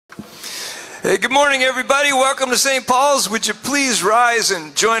Hey, good morning, everybody. Welcome to St. Paul's. Would you please rise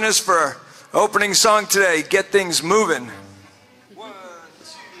and join us for our opening song today, Get Things Moving.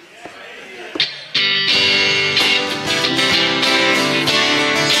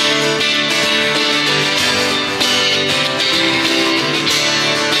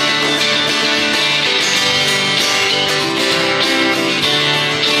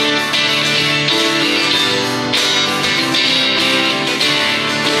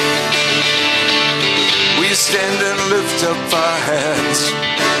 Stand and lift up our hands,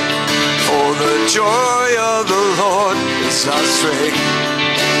 for the joy of the Lord is our strength.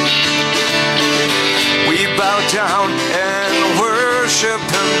 We bow down and worship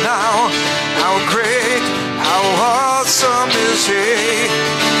Him now. How great, how awesome is He.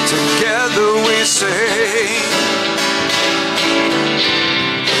 Together we sing,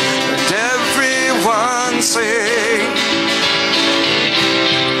 and everyone sing.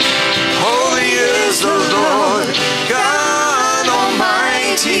 The Lord God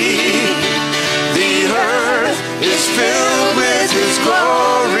Almighty, the earth is filled with His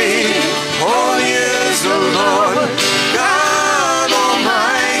glory. Holy is the Lord God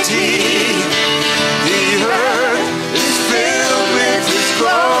Almighty, the earth is filled with His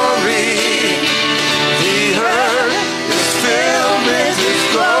glory. The earth is filled with His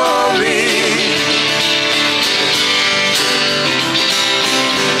glory.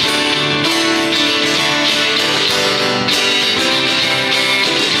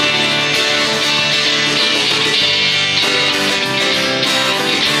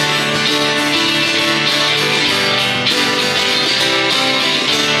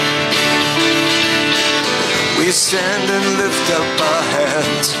 We stand and lift up our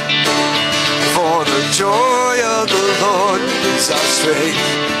hands, for the joy of the Lord is our strength.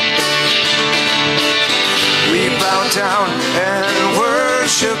 We bow down and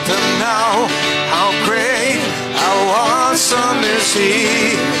worship Him now. How great, how awesome is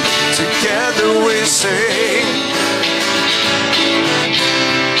He. Together we sing,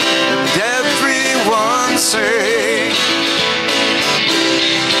 and everyone sing.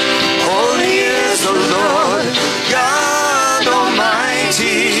 Holy is the Lord God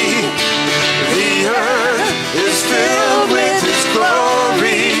Almighty, the earth is filled with His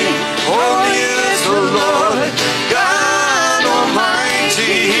glory. Holy is the Lord God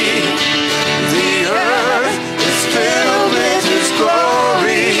Almighty, the earth is filled with His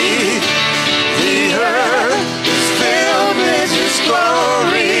glory. The earth is filled with His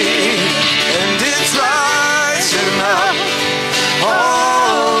glory, and it's rising up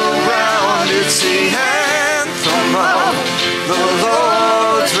all around. It's the anthem of the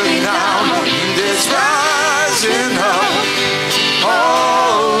Lord's renown, and it's rising up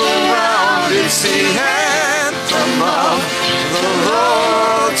all around. It's the anthem of the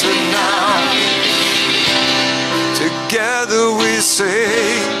Lord's renown. Together we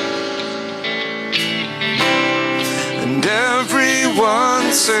sing, and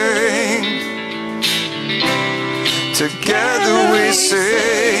everyone sing. Together we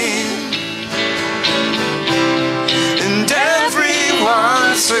sing, and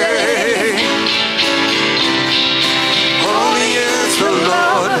everyone sing. Holy is the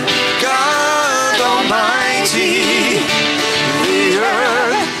Lord God Almighty, the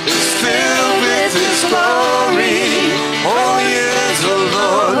earth is filled with His glory. Holy is the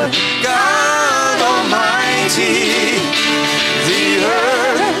Lord God Almighty, the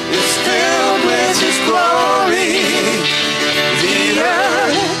earth is filled with His glory. The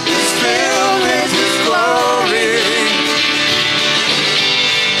earth is filled with His glory.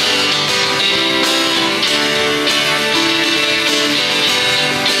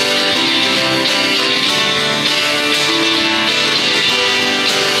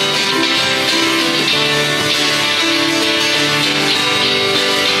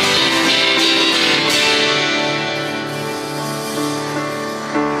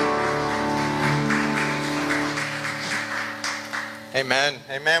 Amen.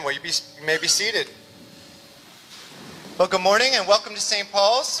 Amen. Well, you may be seated. Well, good morning and welcome to St.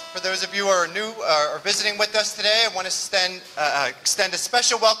 Paul's. For those of you who are new or visiting with us today, I want to extend a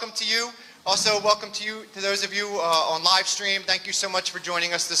special welcome to you. Also, welcome to those of you on live stream. Thank you so much for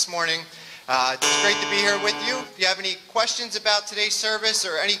joining us this morning. It's great to be here with you. If you have any questions about today's service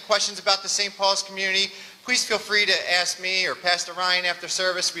or any questions about the St. Paul's community, please feel free to ask me or Pastor Ryan after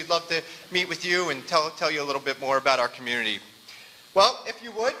service. We'd love to meet with you and tell you a little bit more about our community. Well, if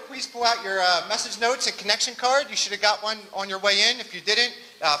you would, please pull out your message notes and connection card. You should have got one on your way in. If you didn't,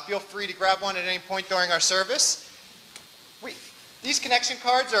 feel free to grab one at any point during our service. These connection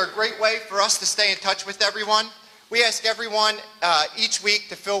cards are a great way for us to stay in touch with everyone. We ask everyone each week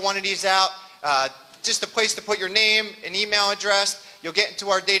to fill one of these out. just a place to put your name, an email address. You'll get into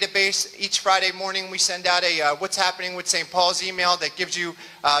our database. Each Friday morning we send out a What's Happening with St. Paul's email that gives you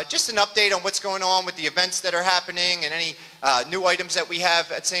just an update on what's going on with the events that are happening and any new items that we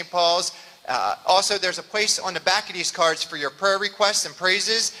have at St. Paul's. Also, there's a place on the back of these cards for your prayer requests and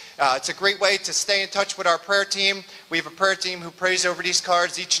praises. It's a great way to stay in touch with our prayer team. We have a prayer team who prays over these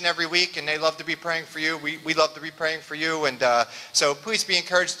cards each and every week, and they love to be praying for you. We love to be praying for you, and so please be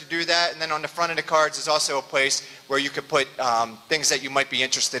encouraged to do that. And then on the front of the cards is also a place where you could put things that you might be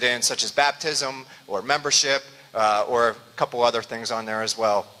interested in, such as baptism or membership or a couple other things on there as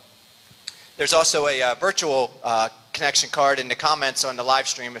well. There's also a virtual connection card in the comments on the live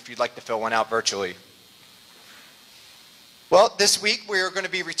stream if you'd like to fill one out virtually. Well, this week we are going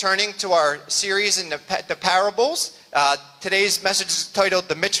to be returning to our series in the parables. Today's message is titled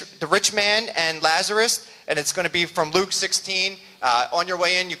The Rich Man and Lazarus, and it's going to be from Luke 16. On your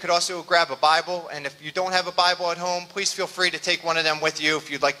way in, you could also grab a Bible, and if you don't have a Bible at home, please feel free to take one of them with you if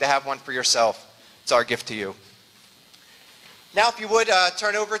you'd like to have one for yourself. It's our gift to you. Now, if you would,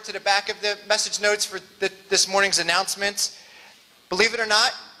 turn over to the back of the message notes for this morning's announcements. Believe it or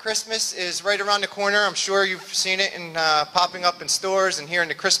not, Christmas is right around the corner. I'm sure you've seen it popping up in stores and hearing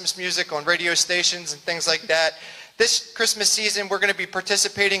the Christmas music on radio stations and things like that. This Christmas season, we're going to be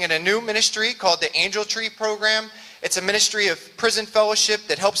participating in a new ministry called the Angel Tree Program. It's a ministry of prison fellowship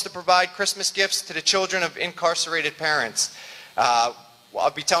that helps to provide Christmas gifts to the children of incarcerated parents. I'll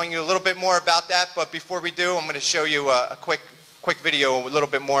be telling you a little bit more about that, but before we do, I'm going to show you a quick video, a little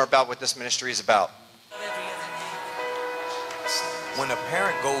bit more about what this ministry is about. When a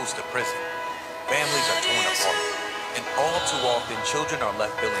parent goes to prison, families are torn apart, and all too often children are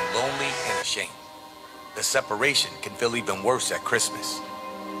left feeling lonely and ashamed. The separation can feel even worse at Christmas.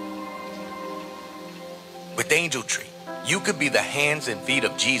 With Angel Tree, you could be the hands and feet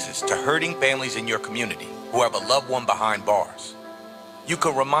of Jesus to hurting families in your community who have a loved one behind bars. You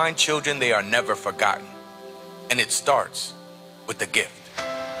can remind children they are never forgotten, and it starts with a gift.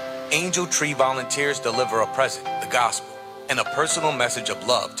 Angel Tree volunteers deliver a present, the gospel, and a personal message of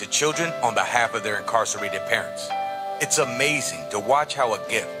love to children on behalf of their incarcerated parents. It's amazing to watch how a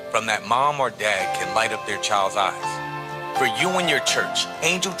gift from that mom or dad can light up their child's eyes. For you and your church,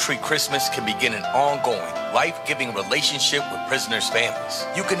 Angel Tree Christmas can begin an ongoing, life-giving relationship with prisoners' families.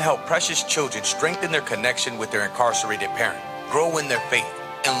 You can help precious children strengthen their connection with their incarcerated parent, grow in their faith,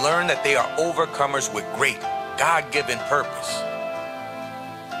 and learn that they are overcomers with great, God-given purpose.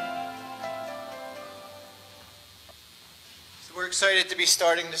 We're excited to be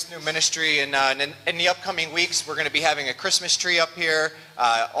starting this new ministry, and in the upcoming weeks we're going to be having a Christmas tree up here.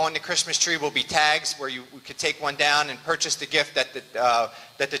 On the Christmas tree will be tags where we could take one down and purchase the gift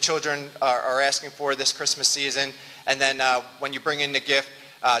that the children are asking for this Christmas season. And then when you bring in the gift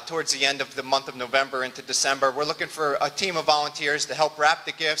towards the end of the month of November into December, we're looking for a team of volunteers to help wrap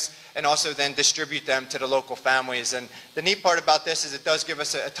the gifts and also then distribute them to the local families. And the neat part about this is it does give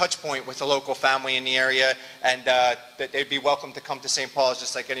us a touch point with the local family in the area, and that they'd be welcome to come to St. Paul's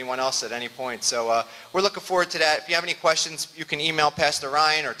just like anyone else at any point. So we're looking forward to that. If you have any questions, you can email Pastor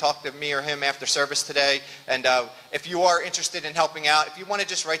Ryan or talk to me or him after service today. And if you are interested in helping out, if you want to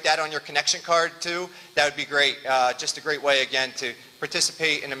just write that on your connection card too, that would be great. Just a great way, again, to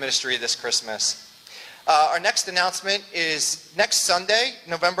participate in the ministry this Christmas. Our next announcement is next Sunday,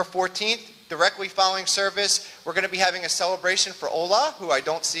 November 14th, directly following service, we're going to be having a celebration for Ola, who I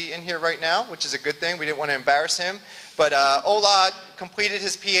don't see in here right now, which is a good thing. We didn't want to embarrass him. But Ola completed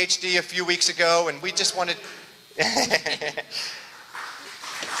his PhD a few weeks ago, and we just wanted...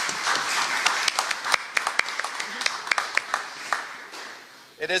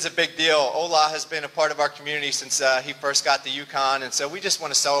 It is a big deal. Ola has been a part of our community since he first got to UConn, and so we just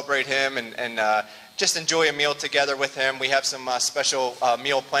want to celebrate him and just enjoy a meal together with him. We have some special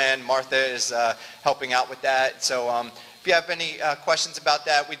meal plan. Martha is helping out with that. So if you have any questions about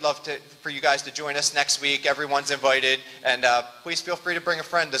that, we'd love for you guys to join us next week. Everyone's invited, and please feel free to bring a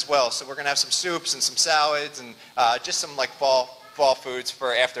friend as well. So we're going to have some soups and some salads and just some like fall foods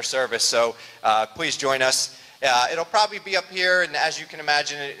for after service. So please join us. It'll probably be up here, and as you can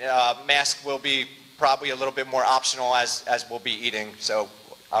imagine, mask will be probably a little bit more optional as we'll be eating. So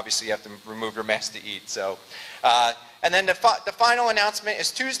obviously you have to remove your mask to eat. So, and then the final announcement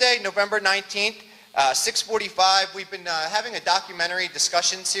is Tuesday, November 19th, 6:45. We've been having a documentary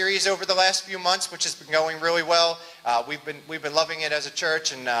discussion series over the last few months, which has been going really well. We've been loving it as a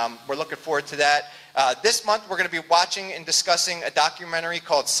church, and we're looking forward to that. This month we're going to be watching and discussing a documentary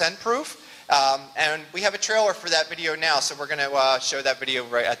called Send Proof. And we have a trailer for that video now, so we're going to show that video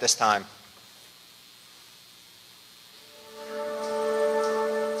right at this time.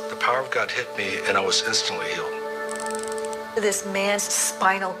 The power of God hit me, and I was instantly healed. This man's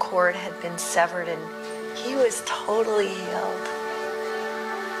spinal cord had been severed, and he was totally healed.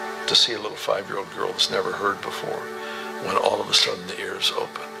 To see a little 5-year-old girl that's never heard before, when all of a sudden the ears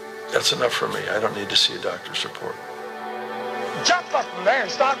open, that's enough for me. I don't need to see a doctor's report. Jump up from there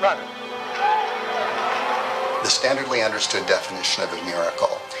and start running. The standardly understood definition of a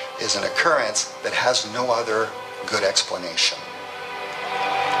miracle is an occurrence that has no other good explanation.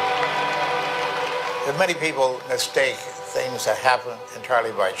 Many people mistake things that happen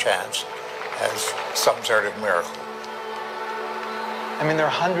entirely by chance as some sort of miracle. I mean, there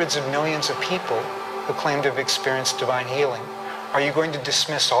are hundreds of millions of people who claim to have experienced divine healing. Are you going to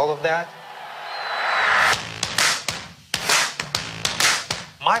dismiss all of that?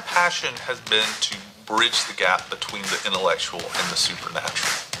 My passion has been to bridge the gap between the intellectual and the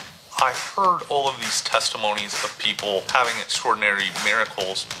supernatural. I heard all of these testimonies of people having extraordinary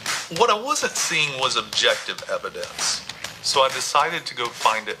miracles. What I wasn't seeing was objective evidence. So I decided to go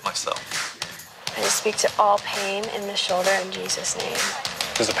find it myself. I just speak to all pain in the shoulder in Jesus' name.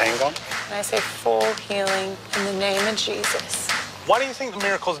 Is the pain gone? And I say full healing in the name of Jesus. Why do you think the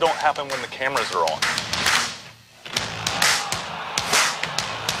miracles don't happen when the cameras are on?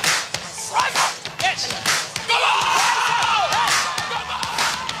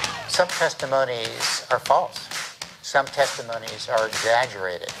 Some testimonies are false. Some testimonies are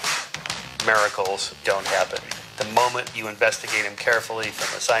exaggerated. Miracles don't happen. The moment you investigate them carefully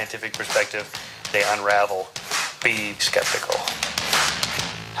from a scientific perspective, they unravel. Be skeptical.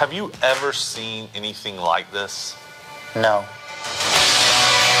 Have you ever seen anything like this? No.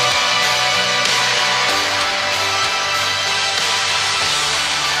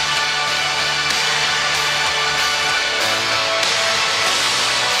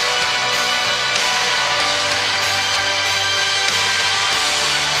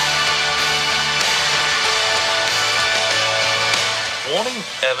 Wanting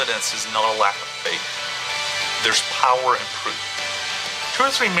evidence is not a lack of faith. There's power in proof. 2 or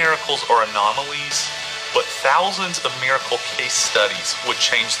 3 miracles are anomalies, but thousands of miracle case studies would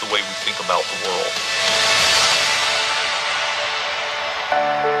change the way we think about the world.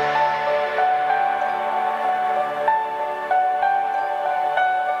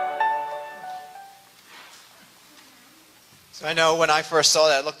 So I know when I first saw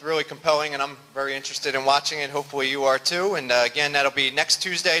that, it looked really compelling, and I'm very interested in watching it. Hopefully you are too. And again, that'll be next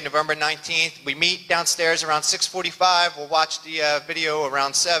Tuesday, November 19th. We meet downstairs around 6:45. We'll watch the video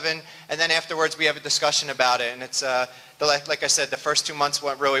around 7, and then afterwards we have a discussion about it. And it's like I said, the first 2 months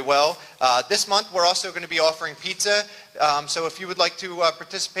went really well. This month we're also going to be offering pizza. So if you would like to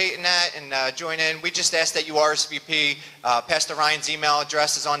participate in that and join in, we just ask that you RSVP. Pastor Ryan's email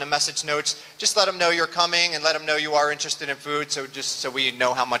address is on the message notes. Just let him know you're coming and let him know you are interested in food, so just so we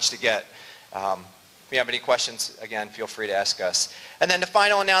know how much to get. If you have any questions, again, feel free to ask us. And then the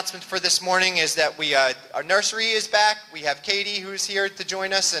final announcement for this morning is that our nursery is back. We have Katie who's here to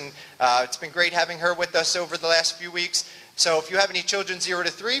join us, and it's been great having her with us over the last few weeks. So if you have any children 0 to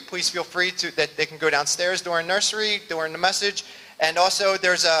 3, please feel free that they can go downstairs during nursery, during the message. And also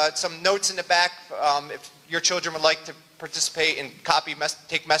there's some notes in the back if your children would like to participate and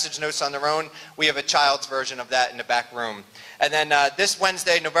take message notes on their own. We have a child's version of that in the back room. And then this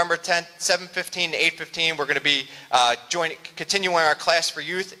Wednesday, November 10th, 7:15 to 8:15, we're going to be continuing our class for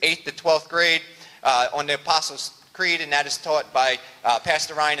youth, 8th to 12th grade, on the Apostles' Creed, and that is taught by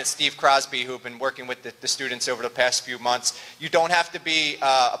Pastor Ryan and Steve Crosby, who have been working with the students over the past few months. You don't have to be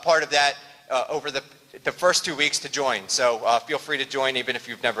a part of that over the first 2 weeks to join, so feel free to join even if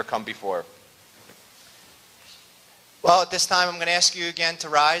you've never come before. Well, at this time, I'm going to ask you again to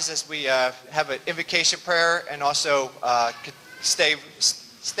rise as we have an invocation prayer, and also stay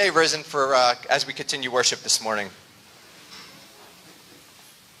risen for as we continue worship this morning.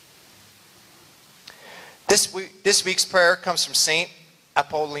 This week's prayer comes from Saint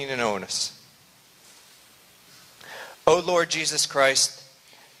Apollinaris. O Lord Jesus Christ,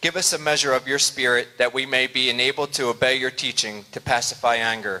 give us a measure of your Spirit that we may be enabled to obey your teaching, to pacify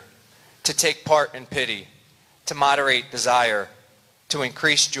anger, to take part in pity, to moderate desire, to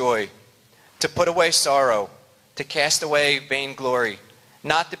increase joy, to put away sorrow, to cast away vainglory,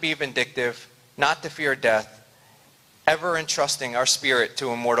 not to be vindictive, not to fear death, ever entrusting our spirit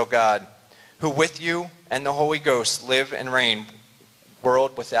to immortal God, who with you and the Holy Ghost live and reign,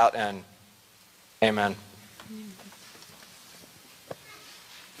 world without end. Amen.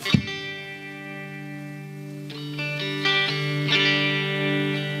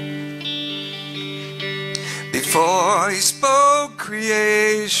 Before he spoke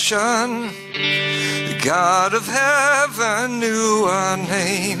creation, God of heaven knew our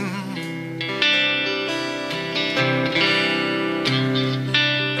name.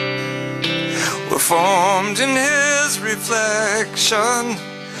 We're formed in His reflection.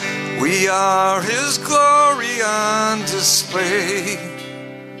 We are His glory on display.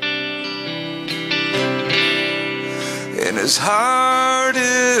 And His heart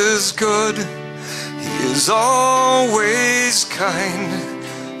is good. He is always kind.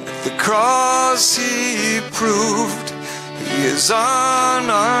 At the cross He proved He is on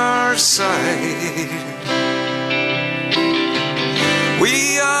our side.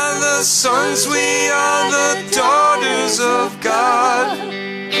 We are the sons, we are the daughters of God.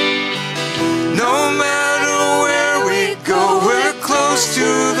 No matter where we go, we're close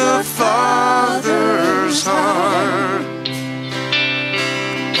to the Father's heart.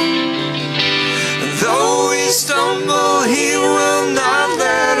 And though we stumble, He will not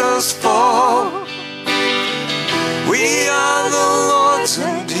let us fall. We are the Lord's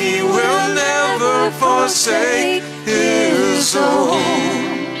and He will never forsake His own.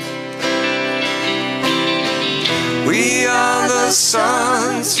 We are the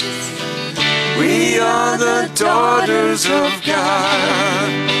sons, we are the daughters of God.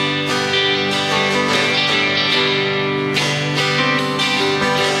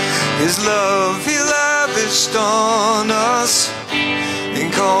 His love He lavished on us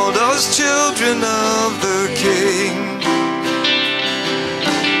and called us children of the King.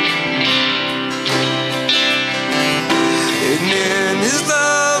 And in His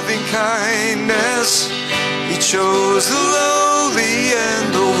loving kindness He chose the lowly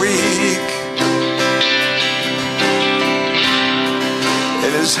and the weak.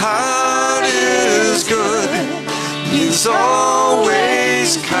 And His heart is good, He's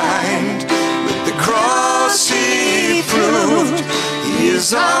always kind. With the cross He proved He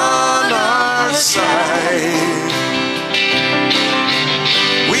is on our side.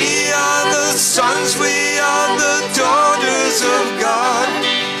 We are the sons, we are the daughters of God.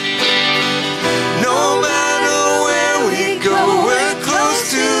 No matter where we go, we're close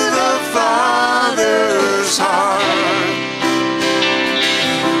to the Father's heart.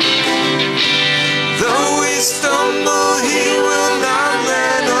 Though we stumble, He will not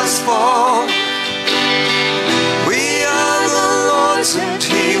let us fall. We are the Lord's and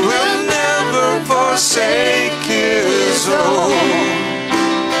He will never forsake His own.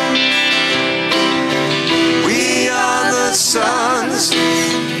 We are the sons,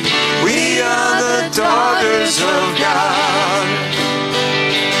 we are the daughters of God.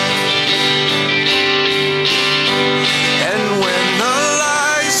 And when the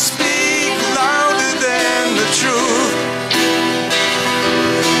lies speak louder than the truth,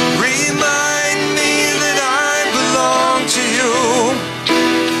 remind me that I belong to You.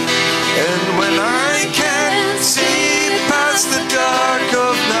 And when I can't see past the dark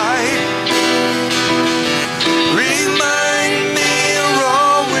of night, remind me You're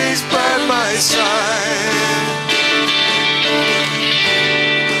always by my side.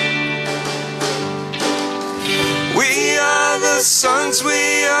 We are the sons,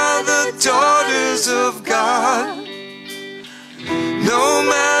 we are the daughters of God. No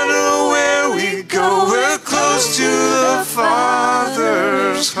matter where we go, we're close to the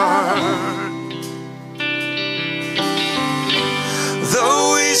Father's heart.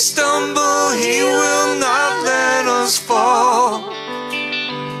 Though we stumble, He will not let us fall.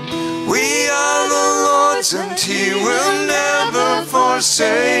 We are the Lord's and He will never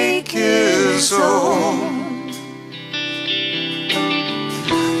forsake His own.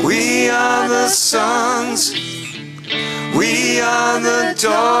 We are the sons, we are the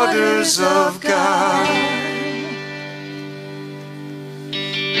daughters of God.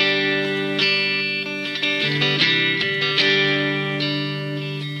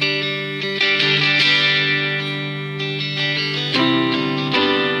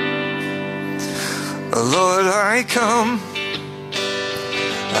 Lord, I come,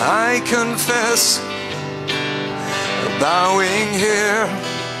 I confess, bowing here,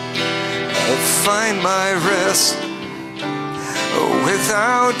 I find my rest.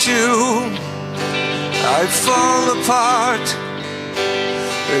 Without You, I fall apart.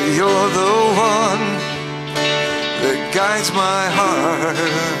 You're the one that guides my heart.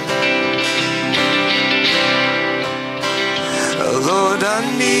 Lord, I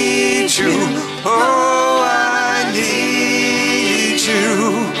need You. Oh, I need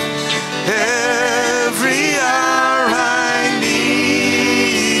You. Every hour I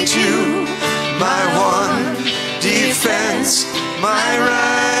need You. My one defense, my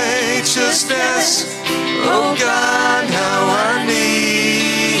righteousness. Oh God, how I need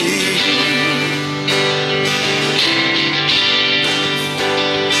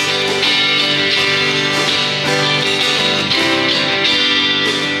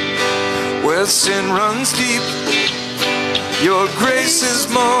sin runs deep, your grace is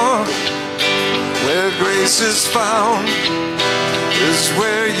more. Where grace is found is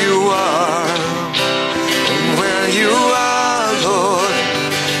where you are. And where you are, Lord,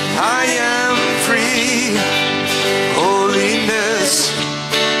 I am free. Holiness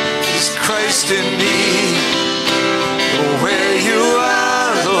is Christ in me. Where you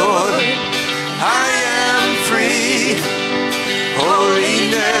are, Lord, I am free.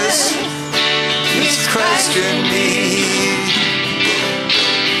 Holiness is Christ in me.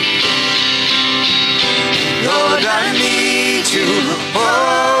 Lord, I need you.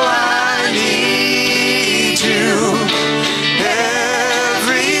 Oh, I need you.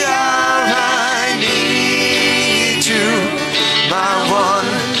 Every hour I need you. My one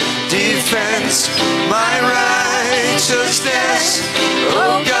defense, my righteousness.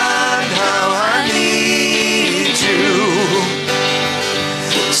 Oh God, how I need you.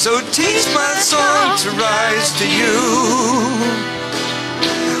 So teach my song to rise to you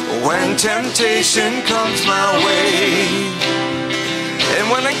when temptation comes my way, and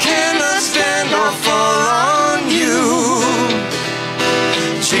when I cannot stand or fall on you.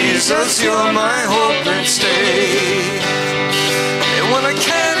 Jesus, you're my hope and stay. And when I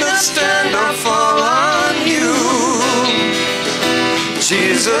cannot stand or fall on you,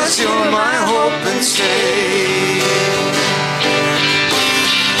 Jesus, you're my hope and stay.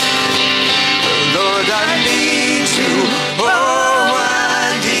 Lord, I need you. Oh,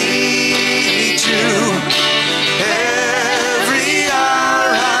 I need you. Every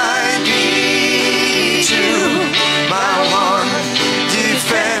hour I need you. My one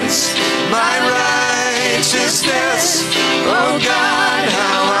defense, my righteousness. Oh God,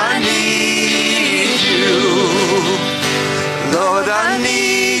 how I need you. Lord, I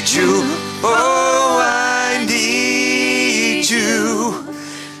need you. Oh, I need you.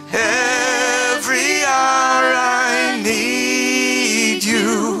 Every hour I need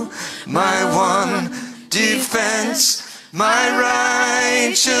you. My one defense, my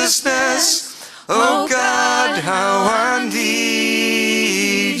righteousness. Oh God, how I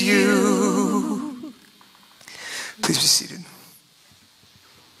need you. Please be seated.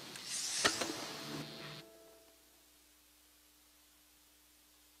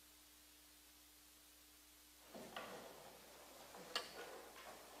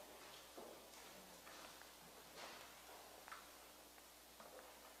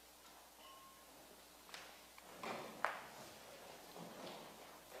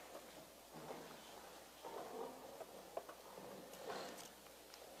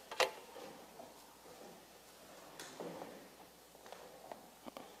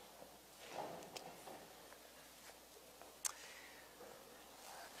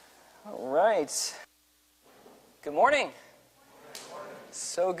 All right. Good morning.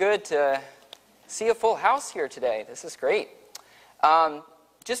 So good to see a full house here today. This is great.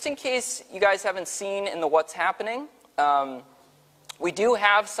 Just in case you guys haven't seen in the What's Happening, we do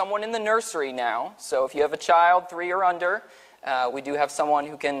have someone in the nursery now. So if you have a child 3 or under, we do have someone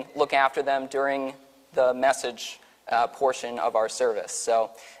who can look after them during the message portion of our service.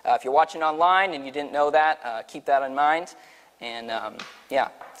 So if you're watching online and you didn't know that, keep that in mind. And yeah,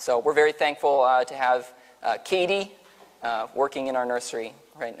 so we're very thankful to have Katie working in our nursery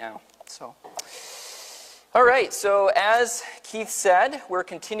right now. So, all right, so as Keith said, we're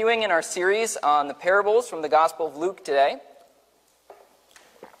continuing in our series on the parables from the Gospel of Luke today.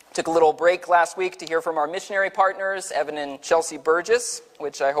 Took a little break last week to hear from our missionary partners, Evan and Chelsea Burgess,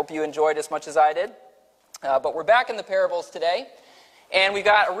 which I hope you enjoyed as much as I did. But we're back in the parables today, and we've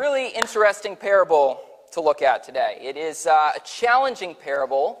got a really interesting parable to look at today. It is a challenging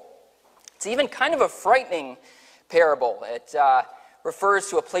parable. It's even kind of a frightening parable. It refers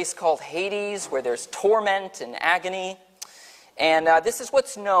to a place called Hades, where there's torment and agony. And this is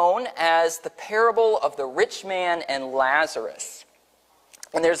what's known as the parable of the Rich Man and Lazarus.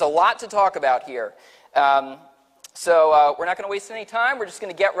 And there's a lot to talk about here. So we're not going to waste any time. We're just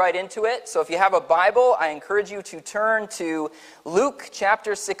going to get right into it. So if you have a Bible, I encourage you to turn to Luke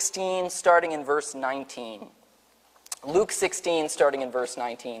chapter 16, starting in verse 19. Luke 16, starting in verse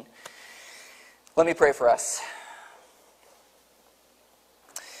 19. Let me pray for us.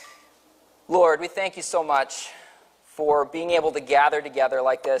 Lord, we thank you so much for being able to gather together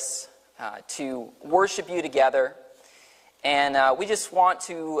like this, to worship you together. And we just want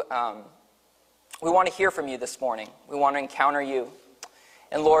to... We want to hear from you this morning. We want to encounter you.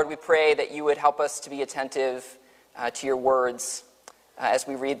 And Lord, we pray that you would help us to be attentive to your words as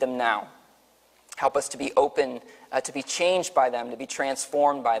we read them now. Help us to be open, to be changed by them, to be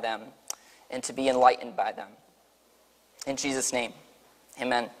transformed by them, and to be enlightened by them. In Jesus' name,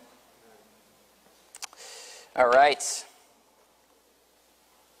 amen. All right.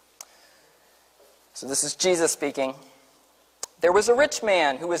 So this is Jesus speaking. There was a rich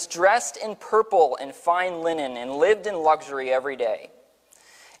man who was dressed in purple and fine linen and lived in luxury every day.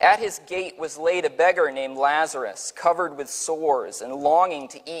 At his gate was laid a beggar named Lazarus, covered with sores and longing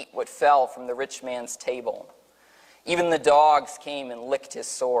to eat what fell from the rich man's table. Even the dogs came and licked his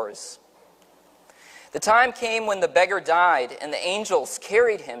sores. The time came when the beggar died, and the angels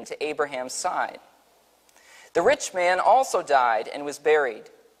carried him to Abraham's side. The rich man also died and was buried.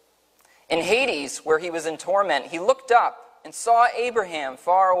 In Hades, where he was in torment, he looked up and saw Abraham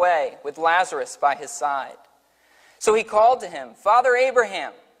far away with Lazarus by his side. So he called to him, "Father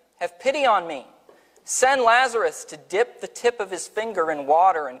Abraham, have pity on me. Send Lazarus to dip the tip of his finger in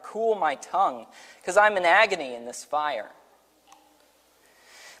water and cool my tongue, because I'm in agony in this fire."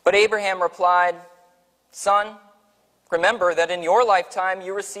 But Abraham replied, "Son, remember that in your lifetime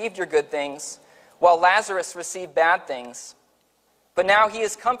you received your good things, while Lazarus received bad things. But now he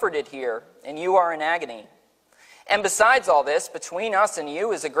is comforted here, and you are in agony. And besides all this, between us and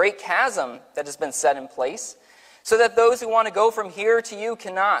you is a great chasm that has been set in place, so that those who want to go from here to you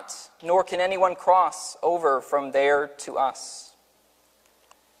cannot, nor can anyone cross over from there to us."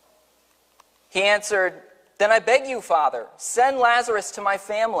 He answered, "Then I beg you, Father, send Lazarus to my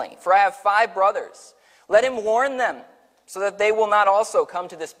family, for I have 5 brothers. Let him warn them, so that they will not also come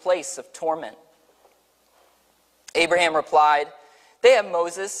to this place of torment." Abraham replied, "They have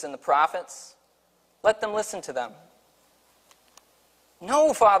Moses and the prophets. Let them listen to them."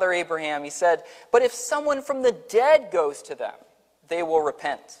 "No, Father Abraham," he said, "but if someone from the dead goes to them, they will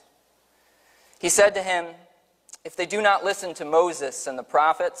repent." He said to him, "If they do not listen to Moses and the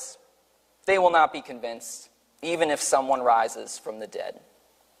prophets, they will not be convinced, even if someone rises from the dead."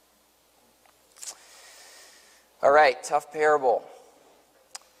 All right, tough parable.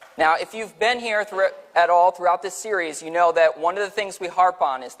 Now, if you've been here at all throughout this series, you know that one of the things we harp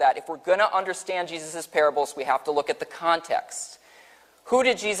on is that if we're going to understand Jesus' parables, we have to look at the context. Who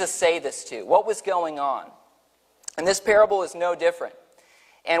did Jesus say this to? What was going on? And this parable is no different.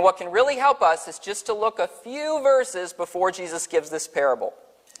 And what can really help us is just to look a few verses before Jesus gives this parable.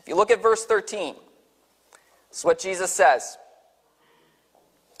 If you look at verse 13, this is what Jesus says.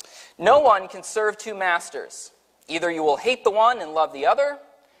 "No one can serve 2 masters. Either you will hate the one and love the other,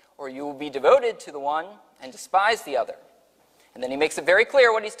 or you will be devoted to the one and despise the other." And then he makes it very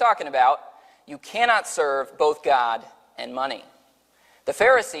clear what he's talking about. You cannot serve both God and money. The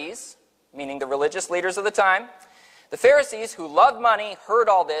Pharisees, meaning the religious leaders of the time, the Pharisees who loved money heard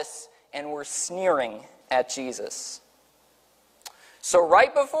all this and were sneering at Jesus. So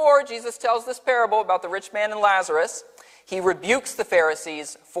right before Jesus tells this parable about the rich man and Lazarus, he rebukes the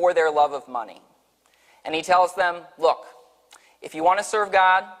Pharisees for their love of money. And he tells them, look, if you want to serve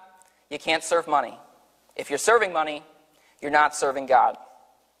God, you can't serve money. If you're serving money, you're not serving God.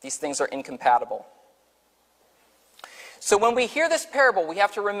 These things are incompatible. So when we hear this parable, we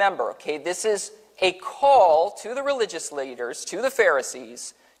have to remember, okay, this is a call to the religious leaders, to the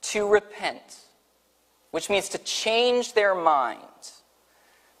Pharisees, to repent, which means to change their mind.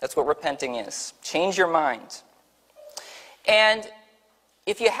 That's what repenting is. Change your mind. And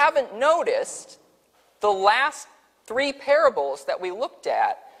if you haven't noticed, the last 3 parables that we looked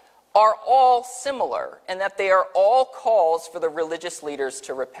at are all similar in that they are all calls for the religious leaders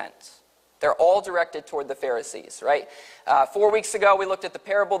to repent. They're all directed toward the Pharisees, right? 4 weeks ago, we looked at the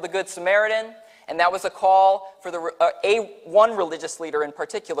parable of the Good Samaritan, and that was a call for one religious leader in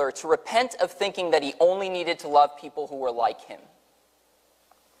particular to repent of thinking that he only needed to love people who were like him.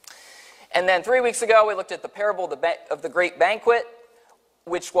 And then 3 weeks ago, we looked at the parable of the great banquet,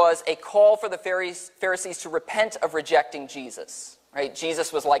 which was a call for the Pharisees to repent of rejecting Jesus. Right?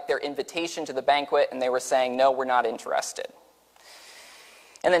 Jesus was like their invitation to the banquet, and they were saying, no, we're not interested.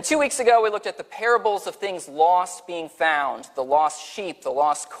 And then 2 weeks ago, we looked at the parables of things lost being found, the lost sheep, the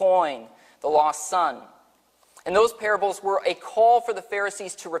lost coin, the lost son. And those parables were a call for the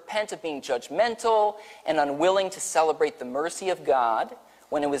Pharisees to repent of being judgmental and unwilling to celebrate the mercy of God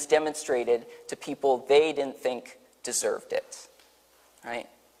when it was demonstrated to people they didn't think deserved it. Right?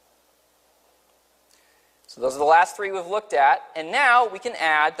 So those are the last 3 we've looked at. And now we can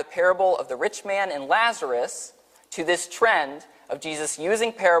add the parable of the rich man and Lazarus to this trend of Jesus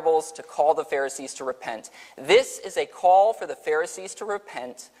using parables to call the Pharisees to repent. This is a call for the Pharisees to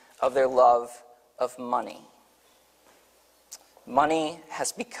repent of their love of money. Money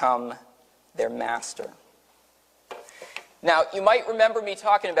has become their master. Now, you might remember me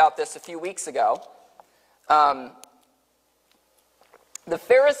talking about this a few weeks ago. The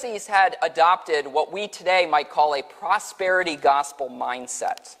Pharisees had adopted what we today might call a prosperity gospel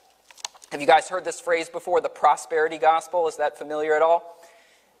mindset. Have you guys heard this phrase before, the prosperity gospel? Is that familiar at all?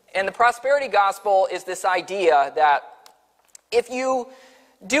 And the prosperity gospel is this idea that if you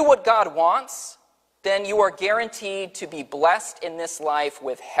do what God wants, then you are guaranteed to be blessed in this life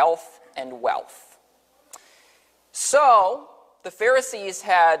with health and wealth. So, the Pharisees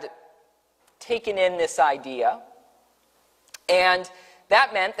had taken in this idea, and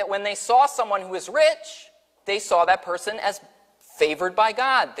that meant that when they saw someone who was rich, they saw that person as favored by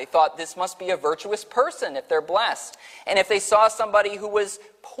God. They thought this must be a virtuous person if they're blessed. And if they saw somebody who was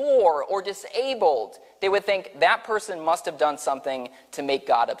poor or disabled, they would think that person must have done something to make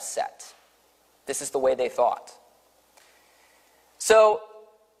God upset. This is the way they thought. So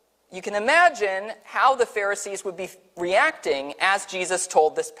you can imagine how the Pharisees would be reacting as Jesus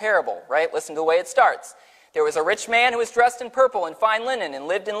told this parable, right? Listen to the way it starts. There was a rich man who was dressed in purple and fine linen and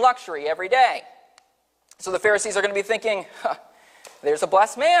lived in luxury every day. So the Pharisees are going to be thinking, there's a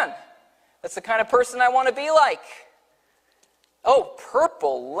blessed man. That's the kind of person I want to be like. Oh,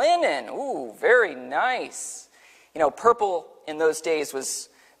 purple linen. Ooh, very nice. You know, purple in those days was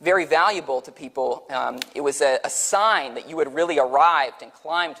very valuable to people. It was a sign that you had really arrived and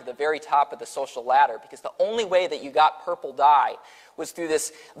climbed to the very top of the social ladder, because the only way that you got purple dye was through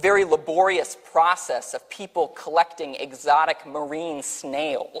this very laborious process of people collecting exotic marine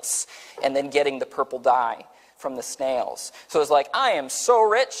snails and then getting the purple dye from the snails. So it's like, I am so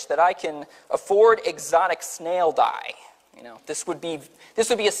rich that I can afford exotic snail dye. You know, this would be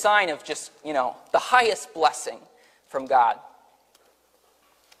a sign of just, you know, the highest blessing from God.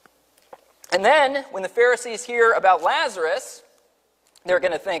 And then when the Pharisees hear about Lazarus, they're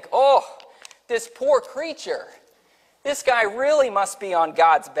going to think, oh, this poor creature, this guy really must be on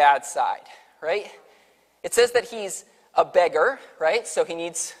God's bad side, right? It says that he's a beggar, right? So he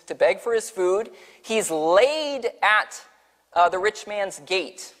needs to beg for his food. He's laid at the rich man's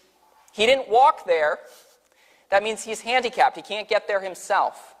gate. He didn't walk there. That means he's handicapped. He can't get there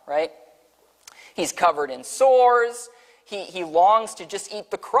himself, right? He's covered in sores. He longs to just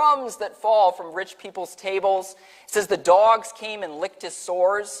eat the crumbs that fall from rich people's tables. It says the dogs came and licked his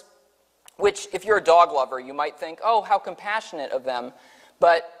sores, which, if you're a dog lover, you might think, oh, how compassionate of them.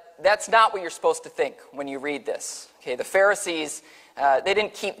 But that's not what you're supposed to think when you read this. Okay, the Pharisees, they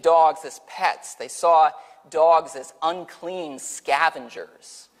didn't keep dogs as pets. They saw dogs as unclean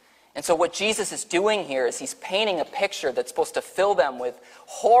scavengers. And so what Jesus is doing here is he's painting a picture that's supposed to fill them with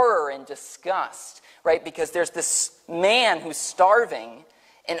horror and disgust, right? Because there's this man who's starving,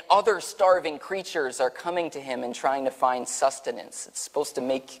 and other starving creatures are coming to him and trying to find sustenance. It's supposed to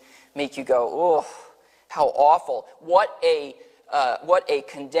make you go, oh, how awful. What a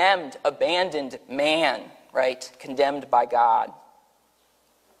condemned, abandoned man, right? Condemned by God.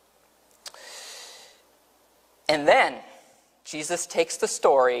 And then Jesus takes the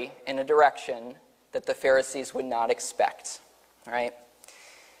story in a direction that the Pharisees would not expect, right?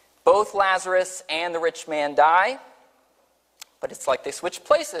 Both Lazarus and the rich man die, but it's like they switch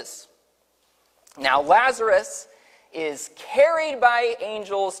places. Now Lazarus is carried by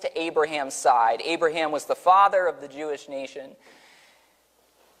angels to Abraham's side. Abraham was the father of the Jewish nation.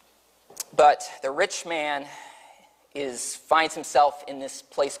 But the rich man finds himself in this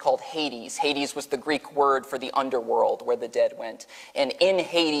place called Hades. Hades was the Greek word for the underworld, where the dead went. And in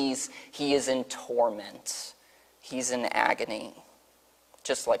Hades, he is in torment. He's in agony,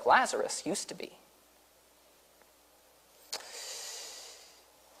 just like Lazarus used to be.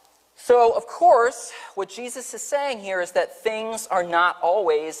 So, of course, what Jesus is saying here is that things are not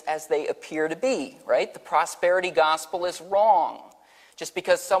always as they appear to be, right? The prosperity gospel is wrong. Just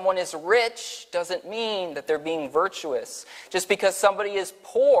because someone is rich doesn't mean that they're being virtuous. Just because somebody is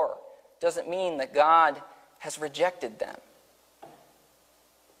poor doesn't mean that God has rejected them.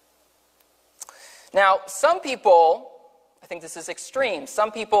 Now, some people, I think this is extreme,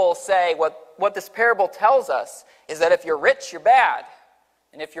 some people say what this parable tells us is that if you're rich, you're bad.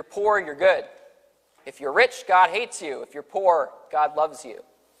 And if you're poor, you're good. If you're rich, God hates you. If you're poor, God loves you.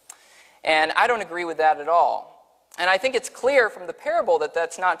 And I don't agree with that at all. And I think it's clear from the parable that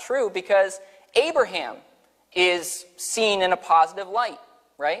that's not true, because Abraham is seen in a positive light,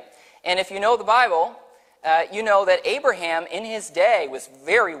 right? And if you know the Bible, you know that Abraham in his day was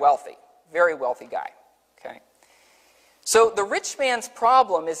very wealthy guy, okay? So the rich man's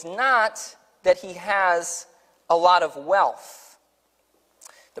problem is not that he has a lot of wealth.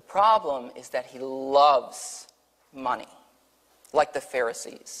 The problem is that he loves money, like the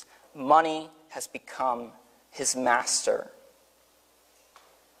Pharisees. Money has become his master.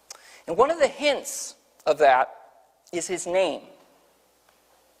 And one of the hints of that is his name.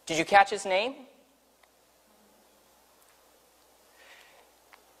 Did you catch his name?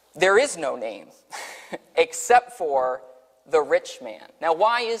 there is no name except for the rich man. Now,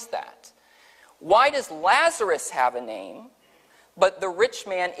 why is that? Why does Lazarus have a name, but the rich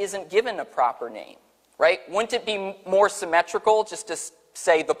man isn't given a proper name, right? Wouldn't it be more symmetrical just to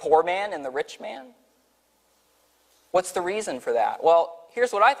say the poor man and the rich man? What's the reason for that? Well,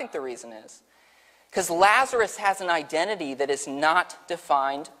 here's what I think the reason is. Because Lazarus has an identity that is not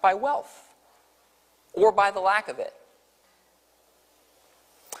defined by wealth or by the lack of it.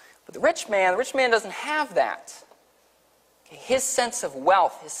 But the rich man doesn't have that. His sense of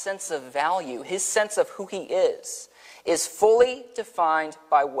wealth, his sense of value, his sense of who he is fully defined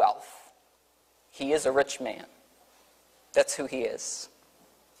by wealth. He is a rich man. That's who he is.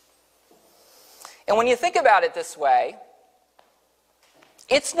 And when you think about it this way,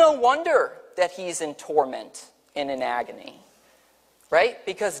 it's no wonder that he's in torment and in agony, right?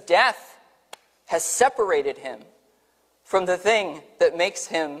 Because death has separated him from the thing that makes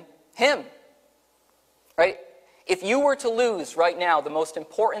him him, right? If you were to lose right now the most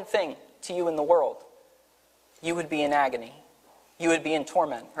important thing to you in the world, you would be in agony. You would be in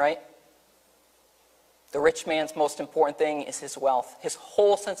torment, right? The rich man's most important thing is his wealth. His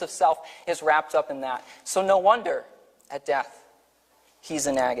whole sense of self is wrapped up in that. So no wonder at death he's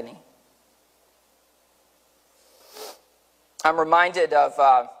in agony. I'm reminded of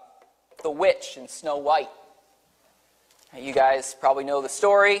the witch in Snow White. You guys probably know the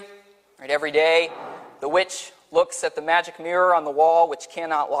story. Right? Every day the witch looks at the magic mirror on the wall, which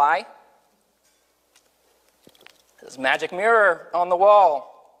cannot lie. This magic mirror on the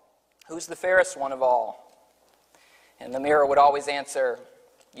wall, who's the fairest one of all? And the mirror would always answer,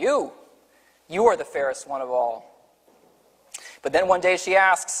 you are the fairest one of all. But then one day she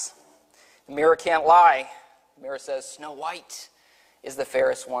asks, the mirror can't lie. The mirror says, Snow White is the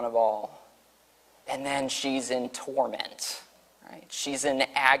fairest one of all. And then she's in torment, right? She's in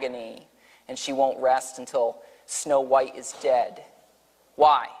agony, and she won't rest until Snow White is dead.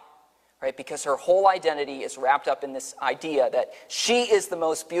 Why? Right? Because her whole identity is wrapped up in this idea that she is the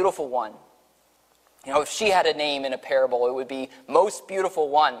most beautiful one. You know, if she had a name in a parable, it would be most beautiful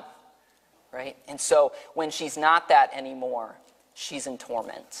one, right? And so when she's not that anymore, she's in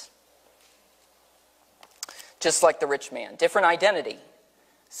torment. Just like the rich man. Different identity,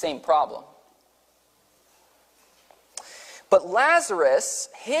 same problem. But Lazarus,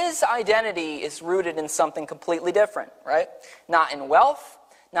 his identity is rooted in something completely different, right? Not in wealth,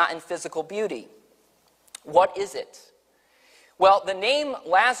 not in physical beauty. What is it? Well, the name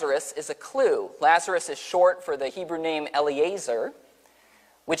Lazarus is a clue. Lazarus is short for the Hebrew name Eliezer,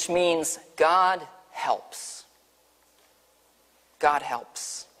 which means God helps. God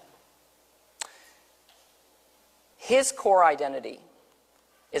helps. His core identity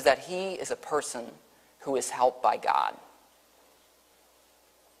is that he is a person who is helped by God.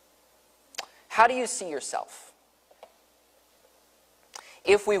 How do you see yourself?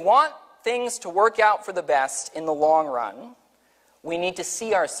 If we want things to work out for the best in the long run, we need to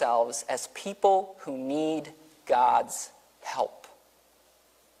see ourselves as people who need God's help.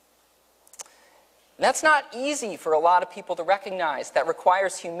 And that's not easy for a lot of people to recognize. That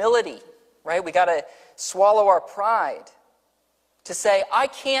requires humility, right? We got to swallow our pride to say, I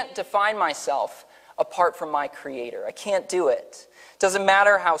can't define myself apart from my Creator. I can't do it. Doesn't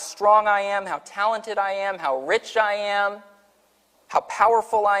matter how strong I am, how talented I am, how rich I am, how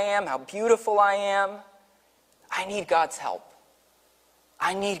powerful I am, how beautiful I am. I need God's help.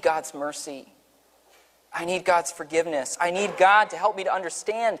 I need God's mercy. I need God's forgiveness. I need God to help me to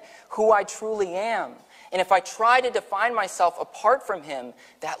understand who I truly am. And if I try to define myself apart from Him,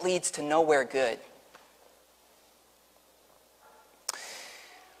 that leads to nowhere good.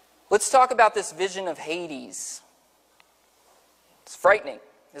 Let's talk about this vision of Hades. It's frightening,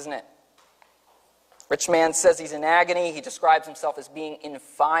 isn't it? Rich man says he's in agony. He describes himself as being in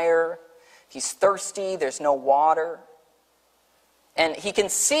fire. He's thirsty. There's no water. And he can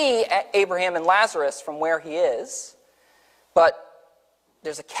see Abraham and Lazarus from where he is, but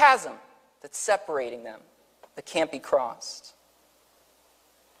there's a chasm that's separating them that can't be crossed.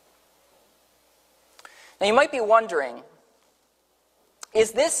 Now you might be wondering,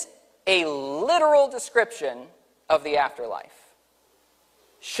 is this a literal description of the afterlife?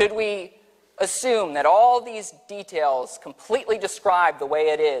 Should we assume that all these details completely describe the way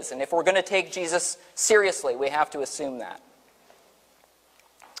it is? And if we're going to take Jesus seriously, we have to assume that.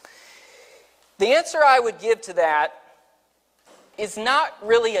 The answer I would give to that is not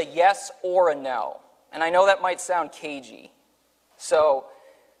really a yes or a no. And I know that might sound cagey. So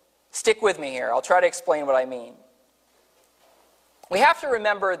stick with me here. I'll try to explain what I mean. We have to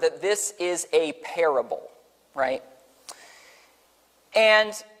remember that this is a parable, right?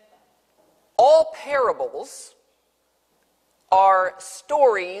 And all parables are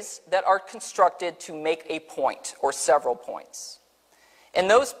stories that are constructed to make a point or several points. And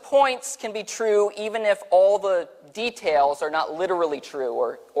those points can be true even if all the details are not literally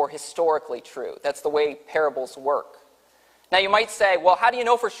true or historically true. That's the way parables work. Now you might say, well, how do you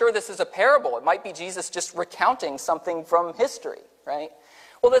know for sure this is a parable? It might be Jesus just recounting something from history, right?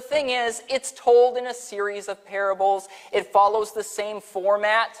 Well, the thing is, it's told in a series of parables. It follows the same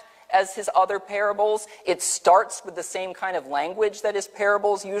format as his other parables. It starts with the same kind of language that his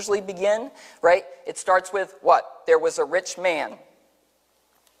parables usually begin, right? It starts with what? There was a rich man.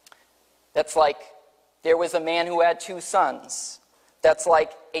 That's like, there was a man who had 2 sons. That's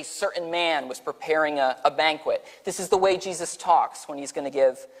like a certain man was preparing a banquet. This is the way Jesus talks when he's going to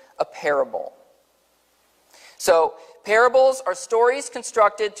give a parable. So, parables are stories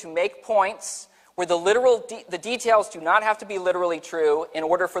constructed to make points where the details do not have to be literally true in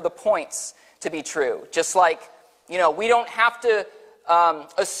order for the points to be true. Just like, we don't have to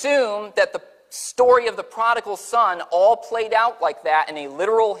assume that the story of the prodigal son all played out like that in a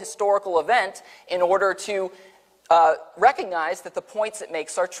literal historical event in order to recognize that the points it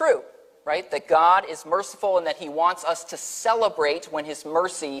makes are true, right? That God is merciful and that he wants us to celebrate when his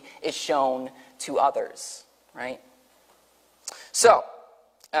mercy is shown to others, right? So,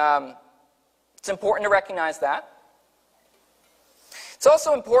 it's important to recognize that. It's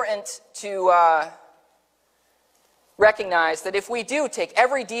also important to recognize that if we do take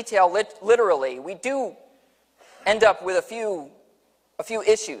every detail literally, we do end up with a few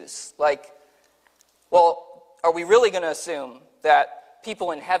issues. Like, well, are we really going to assume that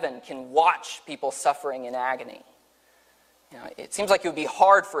people in heaven can watch people suffering in agony? It seems like it would be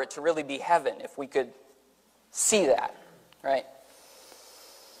hard for it to really be heaven if we could see that, right?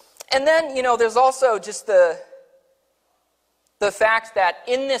 And then, there's also just the fact that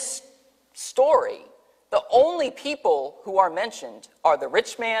in this story, the only people who are mentioned are the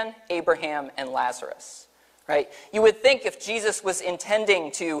rich man, Abraham, and Lazarus, right? You would think if Jesus was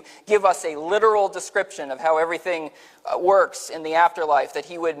intending to give us a literal description of how everything works in the afterlife, that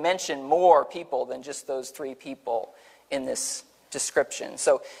he would mention more people than just those 3 people in this description.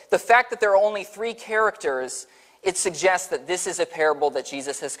 So the fact that there are only 3 characters, it suggests that this is a parable that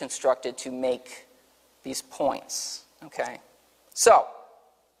Jesus has constructed to make these points, okay? So,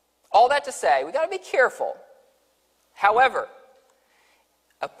 all that to say, we've got to be careful. However,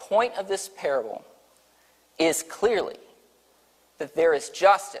 a point of this parable is clearly that there is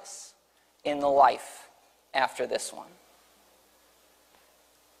justice in the life after this one.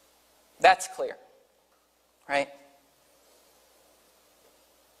 That's clear, right?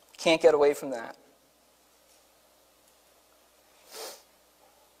 Can't get away from that.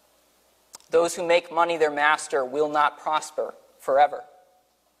 Those who make money their master will not prosper forever.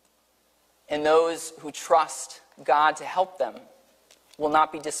 And those who trust God to help them will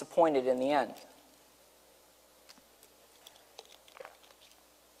not be disappointed in the end.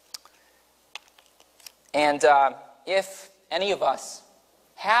 And if any of us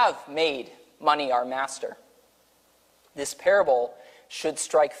have made money our master, this parable should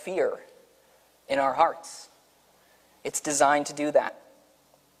strike fear in our hearts. It's designed to do that.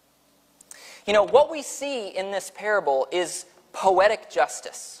 What we see in this parable is poetic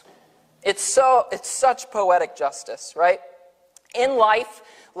justice. It's such poetic justice, right? In life,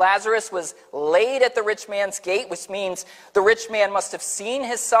 Lazarus was laid at the rich man's gate, which means the rich man must have seen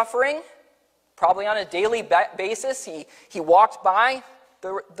his suffering, probably on a daily basis. He walked by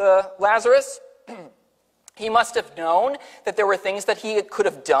the Lazarus. He must have known that there were things that he could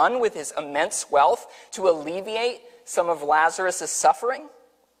have done with his immense wealth to alleviate some of Lazarus' suffering.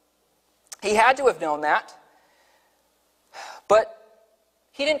 He had to have known that. But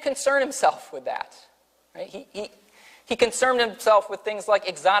he didn't concern himself with that. Right? He concerned himself with things like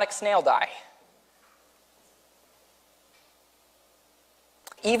exotic snail dye.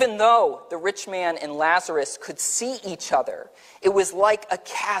 Even though the rich man and Lazarus could see each other, it was like a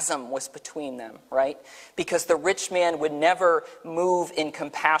chasm was between them, right? Because the rich man would never move in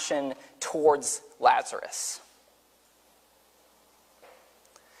compassion towards Lazarus.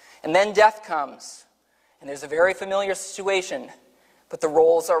 And then death comes, and there's a very familiar situation, but the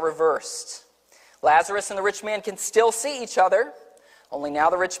roles are reversed. Lazarus and the rich man can still see each other, only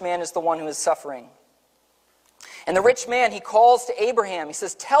now the rich man is the one who is suffering. And the rich man, he calls to Abraham. He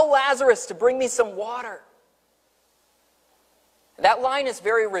says, "Tell Lazarus to bring me some water." That line is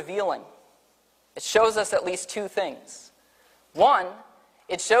very revealing. It shows us at least two things. One,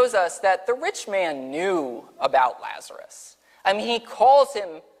 it shows us that the rich man knew about Lazarus. I mean, he calls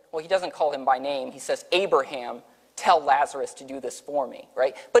him, well, he doesn't call him by name. He says, "Abraham, tell Lazarus to do this for me,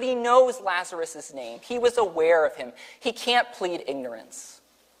 right? But he knows Lazarus' name. He was aware of him. He can't plead ignorance.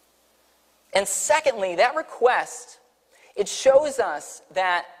 And secondly, that request, it shows us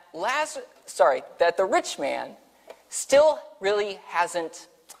that that the rich man still really hasn't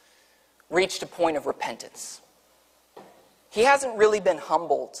reached a point of repentance. He hasn't really been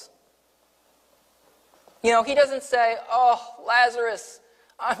humbled. You know, he doesn't say, "Oh, Lazarus,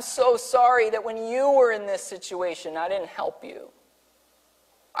 I'm so sorry that when you were in this situation, I didn't help you.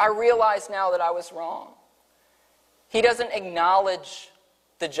 I realize now that I was wrong." He doesn't acknowledge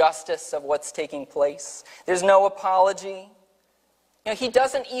the justice of what's taking place. There's no apology. You know, he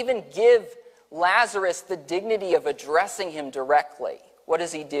doesn't even give Lazarus the dignity of addressing him directly. What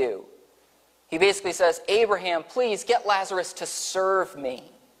does he do? He basically says, "Abraham, please get Lazarus to serve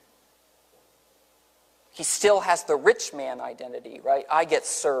me." He still has the rich man identity, right? I get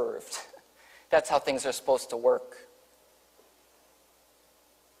served. That's how things are supposed to work.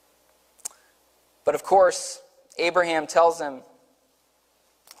 But of course, Abraham tells him,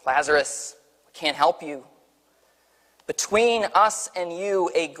 "Lazarus, we can't help you. Between us and you,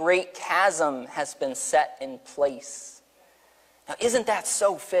 a great chasm has been set in place." Now, isn't that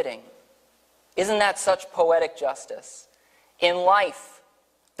so fitting? Isn't that such poetic justice? In life,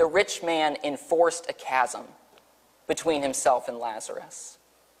 the rich man enforced a chasm between himself and Lazarus.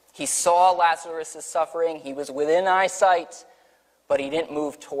 He saw Lazarus' suffering. He was within eyesight, but he didn't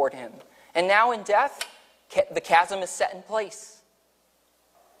move toward him. And now in death, the chasm is set in place.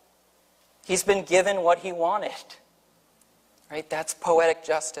 He's been given what he wanted. Right? That's poetic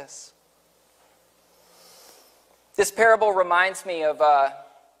justice. This parable reminds me of,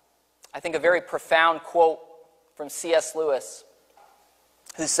 I think, a very profound quote from C.S. Lewis,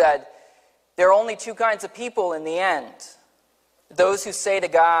 who said, "There are only two kinds of people in the end. Those who say to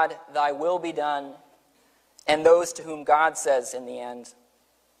God, 'Thy will be done,' and those to whom God says in the end,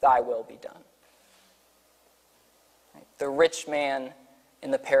 'Thy will be done.'" Right? The rich man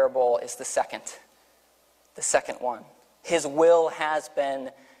in the parable is the second one. His will has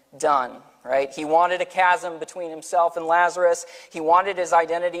been done, right? He wanted a chasm between himself and Lazarus. He wanted his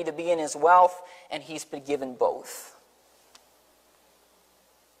identity to be in his wealth, and he's been given both.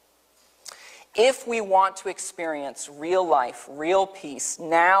 If we want to experience real life, real peace,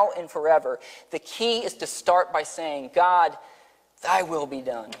 now and forever, the key is to start by saying, "God, thy will be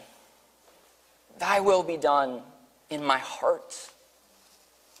done. Thy will be done in my heart.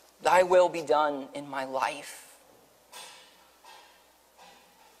 Thy will be done in my life."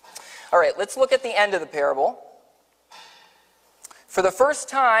 All right, let's look at the end of the parable. For the first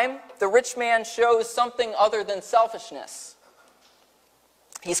time, the rich man shows something other than selfishness.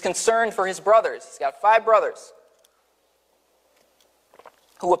 He's concerned for his brothers. He's got 5 brothers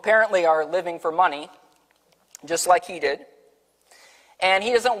who apparently are living for money, just like he did. And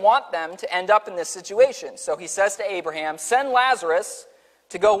he doesn't want them to end up in this situation. So he says to Abraham, "Send Lazarus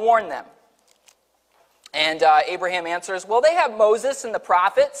to go warn them." And Abraham answers, "Well, they have Moses and the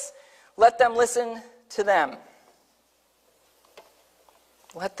prophets. Let them listen to them."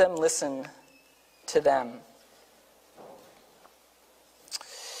 Let them listen to them.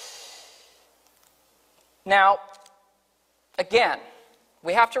 Now, again,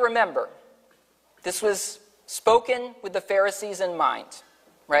 we have to remember, this was spoken with the Pharisees in mind,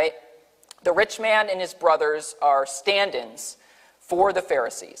 right? The rich man and his brothers are stand-ins for the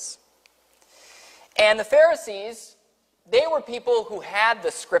Pharisees. And the Pharisees, they were people who had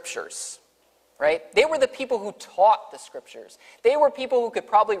the scriptures, right? They were the people who taught the scriptures. They were people who could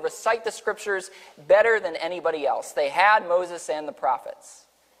probably recite the scriptures better than anybody else. They had Moses and the prophets.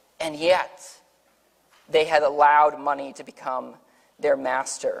 And yet, they had allowed money to become their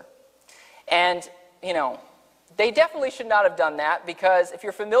master. And, you know, they definitely should not have done that, because if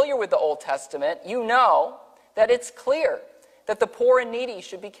you're familiar with the Old Testament, you know that it's clear that the poor and needy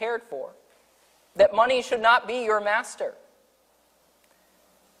should be cared for, that money should not be your master.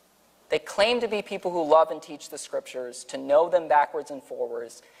 They claim to be people who love and teach the scriptures, to know them backwards and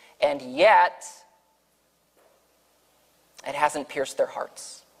forwards, and yet it hasn't pierced their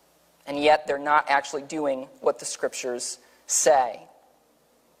hearts. And yet they're not actually doing what the scriptures say.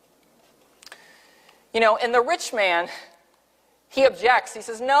 You know, and the rich man, he objects. He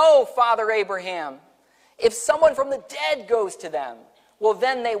says, "No, Father Abraham, if someone from the dead goes to them, well,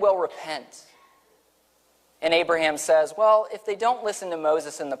 then they will repent." And Abraham says, "Well, if they don't listen to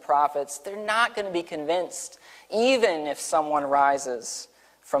Moses and the prophets, they're not going to be convinced, even if someone rises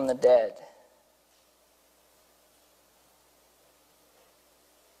from the dead."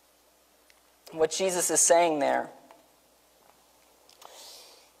 What Jesus is saying there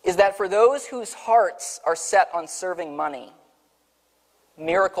is that for those whose hearts are set on serving money,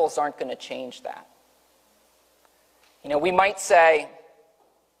 miracles aren't going to change that. We might say,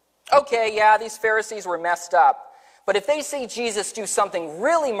 okay, yeah, these Pharisees were messed up, but if they see Jesus do something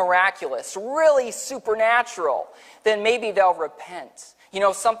really miraculous, really supernatural, then maybe they'll repent.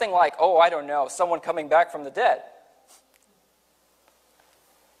 Something like, oh, I don't know, someone coming back from the dead.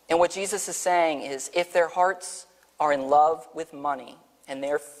 And what Jesus is saying is, if their hearts are in love with money, and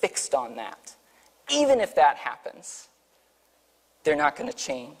they're fixed on that, even if that happens, they're not going to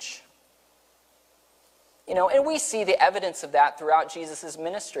change. And we see the evidence of that throughout Jesus'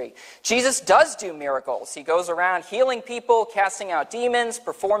 ministry. Jesus does do miracles. He goes around healing people, casting out demons,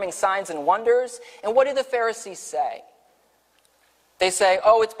 performing signs and wonders. And what do the Pharisees say? They say,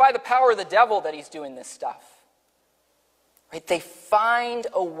 oh, it's by the power of the devil that he's doing this stuff. Right? They find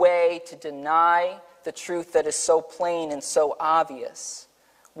a way to deny the truth that is so plain and so obvious.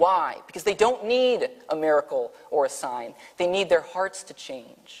 Why? Because they don't need a miracle or a sign. They need their hearts to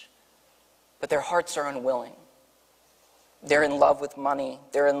change. But their hearts are unwilling. They're in love with money.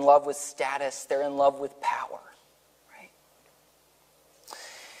 They're in love with status. They're in love with power. Right?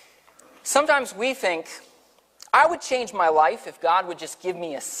 Sometimes we think, I would change my life if God would just give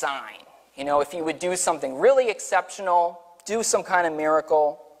me a sign. If he would do something really exceptional, do some kind of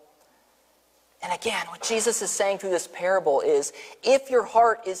miracle. And again, what Jesus is saying through this parable is, if your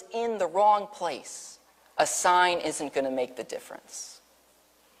heart is in the wrong place, a sign isn't going to make the difference.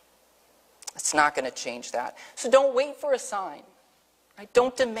 It's not going to change that. So don't wait for a sign. Right?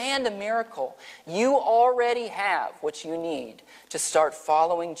 Don't demand a miracle. You already have what you need to start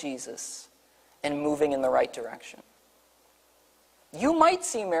following Jesus and moving in the right direction. You might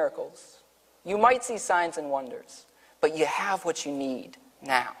see miracles. You might see signs and wonders. But you have what you need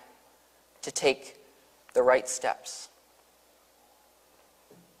now to take the right steps.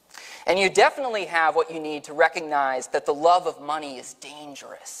 And you definitely have what you need to recognize that the love of money is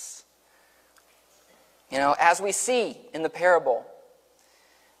dangerous. As we see in the parable,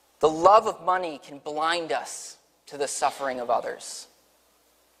 the love of money can blind us to the suffering of others.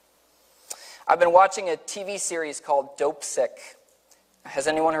 I've been watching a TV series called Dope Sick. Has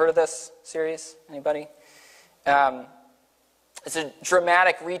anyone heard of this series? Anybody? It's a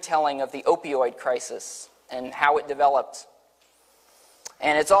dramatic retelling of the opioid crisis and how it developed.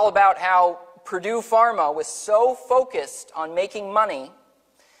 And it's all about how Purdue Pharma was so focused on making money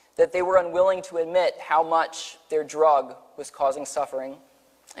that they were unwilling to admit how much their drug was causing suffering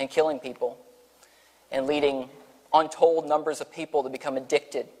and killing people and leading untold numbers of people to become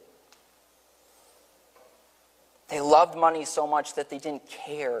addicted. They loved money so much that they didn't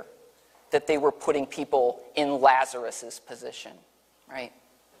care that they were putting people in Lazarus's position, right?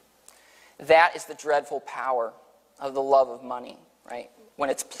 That is the dreadful power of the love of money, right? When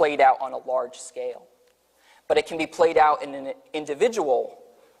it's played out on a large scale. But it can be played out in an individual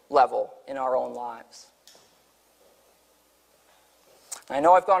level in our own lives. I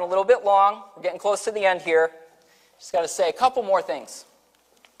know I've gone a little bit long. We're getting close to the end here. Just got to say a couple more things.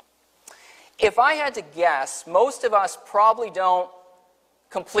 If I had to guess, most of us probably don't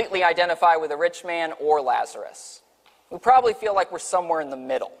completely identify with a rich man or Lazarus. We probably feel like we're somewhere in the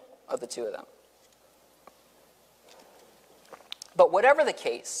middle of the two of them. But whatever the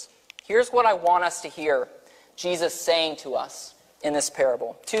case, here's what I want us to hear Jesus saying to us in this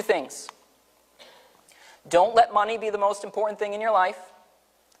parable. Two things. Don't let money be the most important thing in your life,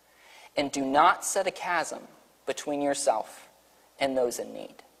 and do not set a chasm between yourself and those in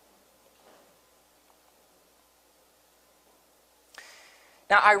need.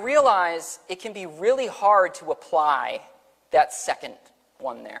 Now, I realize it can be really hard to apply that second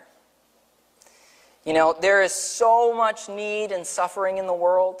one there. There is so much need and suffering in the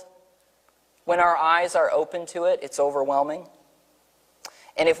world. When our eyes are open to it, it's overwhelming.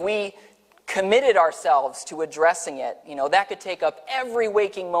 And if we committed ourselves to addressing it, that could take up every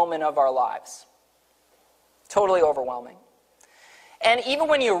waking moment of our lives. Totally overwhelming. And even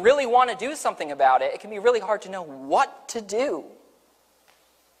when you really want to do something about it, it can be really hard to know what to do.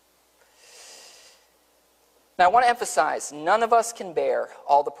 Now, I want to emphasize, none of us can bear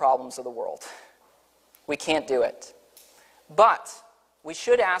all the problems of the world. We can't do it. But we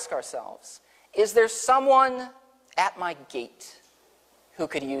should ask ourselves, is there someone at my gate who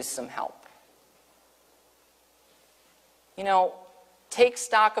could use some help? Take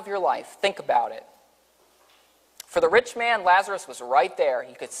stock of your life. Think about it. For the rich man, Lazarus was right there.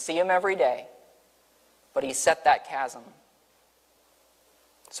 He could see him every day. But he set that chasm.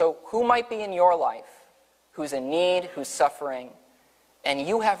 So who might be in your life who's in need, who's suffering, and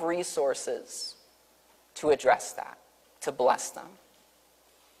you have resources to address that, to bless them?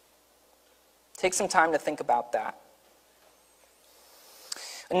 Take some time to think about that.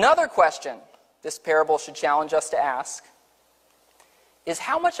 Another question this parable should challenge us to ask is,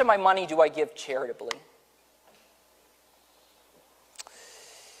 how much of my money do I give charitably?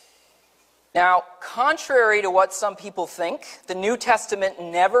 Now, contrary to what some people think, the New Testament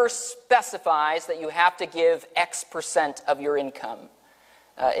never specifies that you have to give X percent of your income.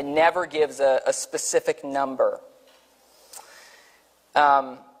 It never gives a specific number.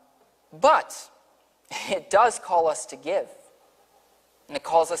 But it does call us to give. And it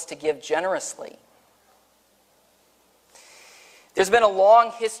calls us to give generously. There's been a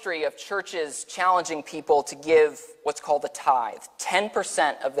long history of churches challenging people to give what's called a tithe,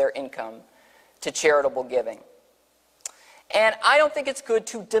 10% of their income, to charitable giving. And I don't think it's good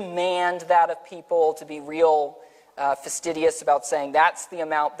to demand that of people, to be real fastidious about saying that's the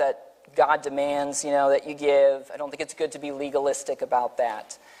amount that God demands, that you give. I don't think it's good to be legalistic about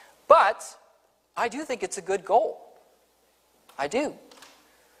that. But I do think it's a good goal. I do.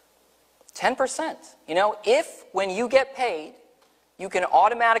 10%. If when you get paid, you can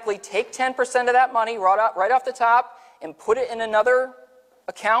automatically take 10% of that money right off the top and put it in another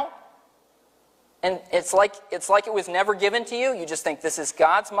account, and it's like it was never given to you. You just think, this is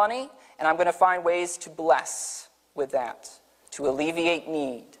God's money, and I'm going to find ways to bless with that, to alleviate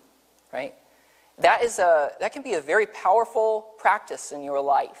need, right? That can be a very powerful practice in your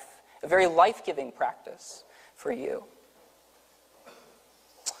life, a very life-giving practice for you.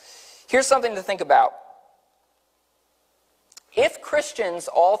 Here's something to think about. If Christians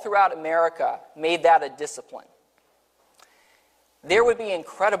all throughout America made that a discipline, there would be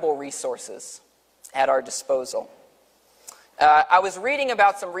incredible resources at our disposal. I was reading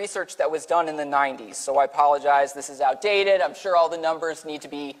about some research that was done in the 90s, so I apologize, this is outdated. I'm sure all the numbers need to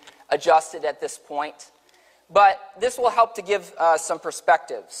be adjusted at this point. But this will help to give some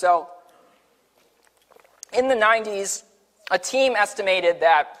perspective. So, in the 90s, a team estimated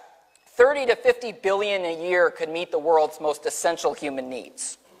that 30 to 50 billion a year could meet the world's most essential human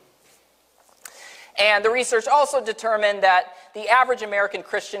needs. And the research also determined that the average American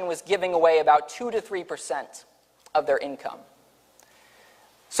Christian was giving away about 2 to 3% of their income.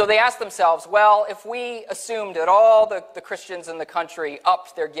 So they asked themselves, well, if we assumed that all the Christians in the country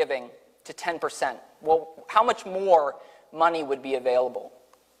upped their giving to 10%, well, how much more money would be available?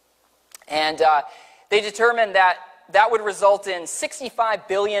 And they determined that would result in $65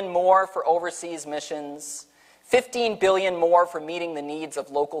 billion more for overseas missions, $15 billion more for meeting the needs of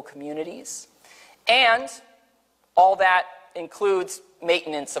local communities, and all that includes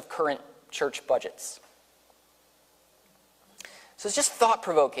maintenance of current church budgets. So it's just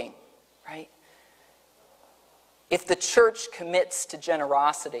thought-provoking, right? If the church commits to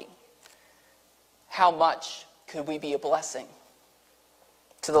generosity, how much could we be a blessing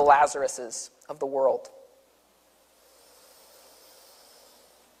to the Lazaruses of the world?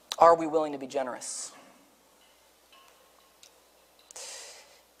 Are we willing to be generous?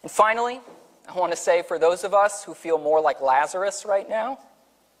 And finally, I want to say, for those of us who feel more like Lazarus right now,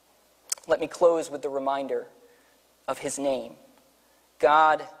 let me close with the reminder of his name.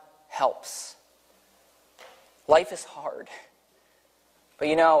 God helps. Life is hard. But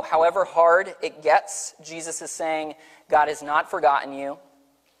however hard it gets, Jesus is saying, God has not forgotten you.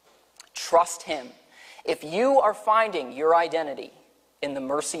 Trust him. If you are finding your identity in the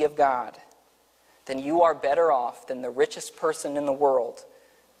mercy of God, then you are better off than the richest person in the world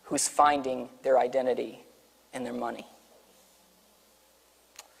who's finding their identity in their money.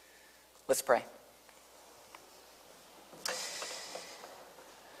 Let's pray.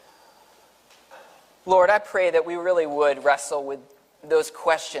 Lord, I pray that we really would wrestle with those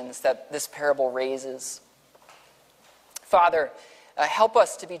questions that this parable raises. Father, help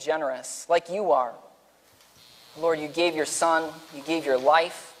us to be generous like you are. Lord, you gave your Son, you gave your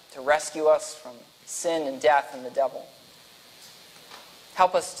life to rescue us from sin and death and the devil.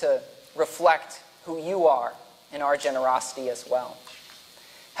 Help us to reflect who you are in our generosity as well.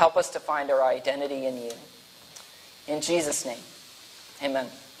 Help us to find our identity in you. In Jesus' name, amen.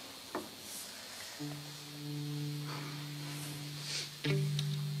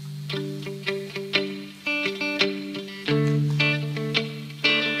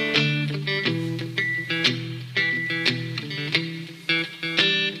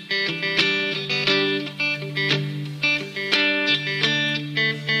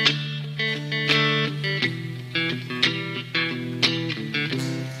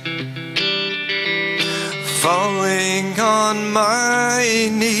 Falling on my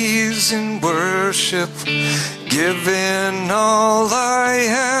knees in worship, giving all I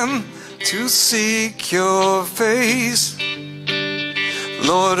am to seek your face.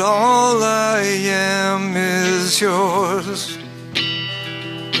 Lord, all I am is yours.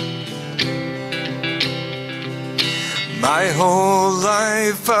 My whole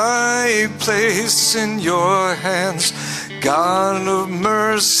life I place in your hands. God of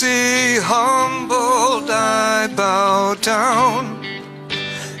mercy, humbled I bow down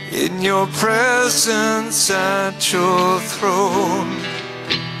in your presence at your throne.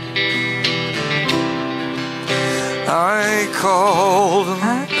 I called,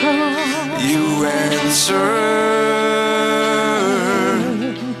 you answered,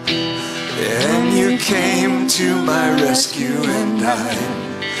 and you came to my rescue, and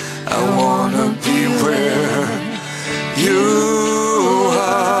I wanna be where you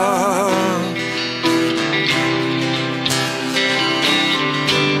are.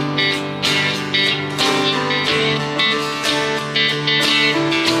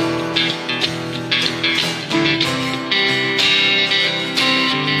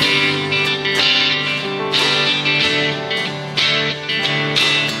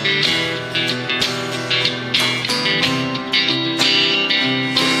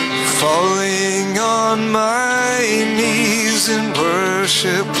 Falling on my knees in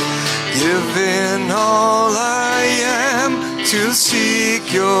worship, giving all I am to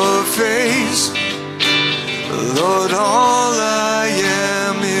seek your face. Lord, all I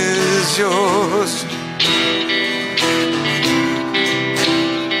am is yours.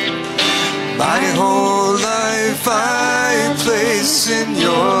 My whole life I place in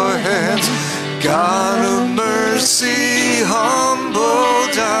your hands. God of mercy,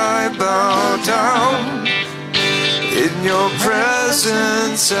 humbled I bow down in your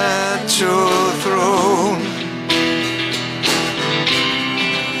presence at your throne.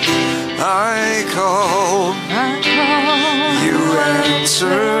 I called, you answered,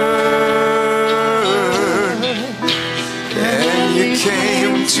 and you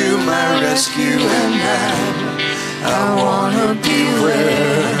came to my rescue, and I wanna be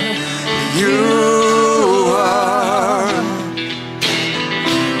where you are.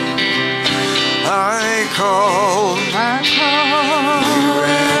 I called, you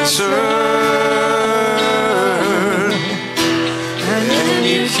answered, and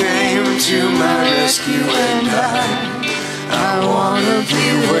you came to my rescue, and I wanna be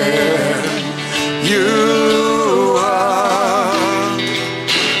where you are.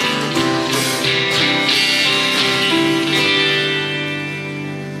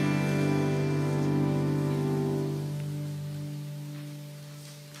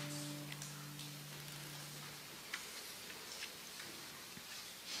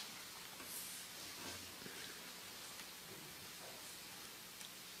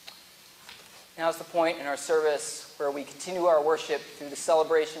 Now is the point in our service where we continue our worship through the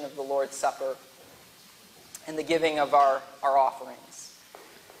celebration of the Lord's Supper and the giving of our offerings.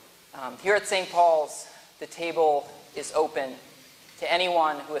 Here at St. Paul's, the table is open to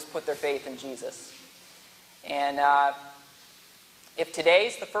anyone who has put their faith in Jesus. And if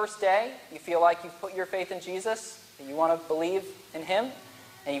today's the first day you feel like you've put your faith in Jesus, that you want to believe in him,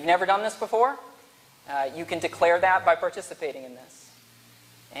 and you've never done this before, you can declare that by participating in this.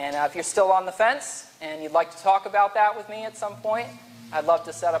 And if you're still on the fence and you'd like to talk about that with me at some point, I'd love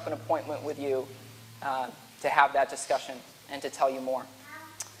to set up an appointment with you to have that discussion and to tell you more.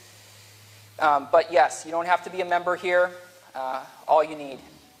 But yes, you don't have to be a member here. All you need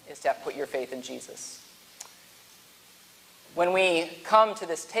is to have put your faith in Jesus. When we come to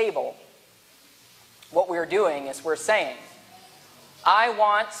this table, what we're doing is we're saying, I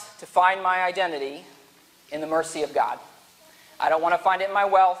want to find my identity in the mercy of God. I don't want to find it in my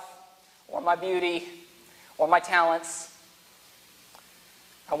wealth, or my beauty, or my talents.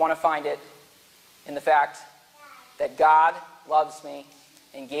 I want to find it in the fact that God loves me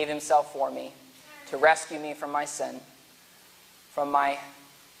and gave himself for me to rescue me from my sin, from my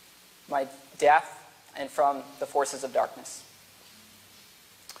death, and from the forces of darkness.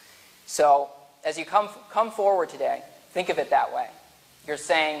 So, as you come forward today, think of it that way. You're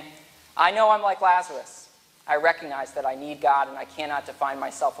saying, I know I'm like Lazarus. I recognize that I need God and I cannot define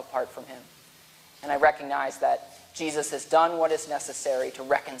myself apart from him. And I recognize that Jesus has done what is necessary to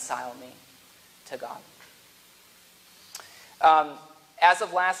reconcile me to God. As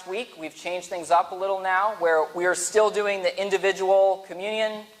of last week, we've changed things up a little now, where we are still doing the individual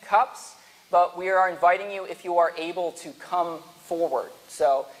communion cups, but we are inviting you, if you are able, to come forward.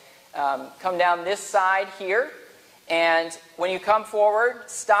 So come down this side here, and when you come forward,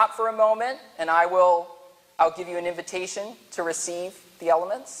 stop for a moment, and I'll give you an invitation to receive the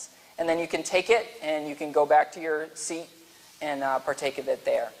elements, and then you can take it and you can go back to your seat and partake of it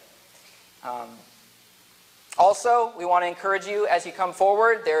there. Also, we want to encourage you as you come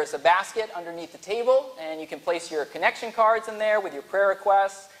forward. There's a basket underneath the table, and you can place your connection cards in there with your prayer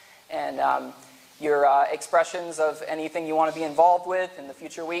requests and your expressions of anything you want to be involved with in the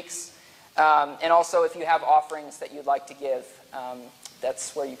future weeks. And also, if you have offerings that you'd like to give,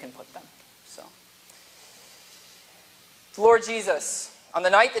 that's where you can put them. So, the Lord Jesus, on the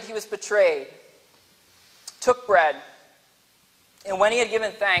night that he was betrayed, took bread, and when he had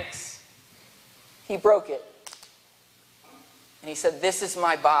given thanks, he broke it. And he said, "This is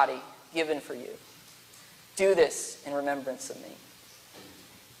my body given for you. Do this in remembrance of me."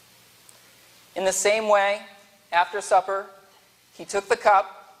 In the same way, after supper, he took the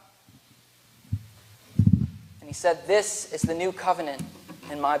cup, and he said, "This is the new covenant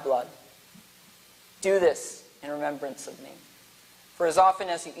in my blood. Do this in remembrance of me. For as often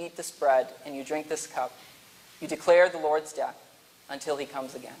as you eat this bread and you drink this cup, you declare the Lord's death until he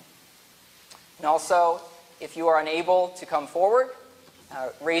comes again." And also, if you are unable to come forward,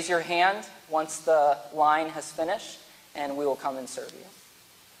 raise your hand once the line has finished, and we will come and serve you.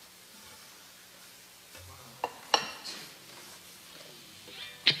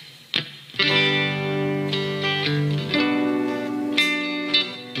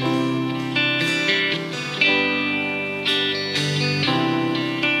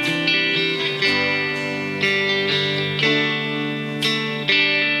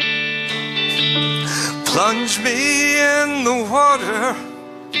 Plunge me in the water,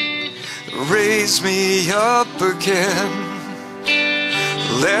 raise me up again.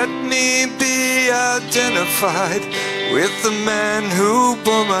 Let me be identified with the man who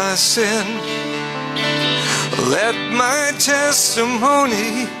bore my sin. Let my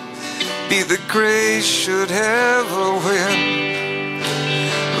testimony be the grace should ever win.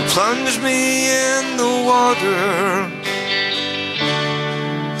 Plunge me in the water,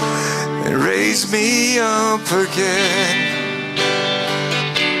 raise me up again.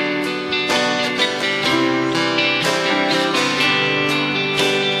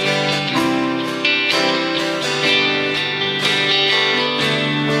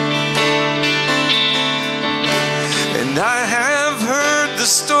 And I have heard the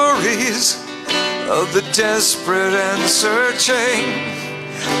stories of the desperate and searching,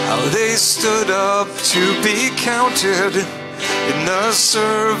 how they stood up to be counted in the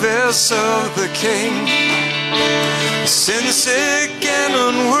service of the King. Sin-sick and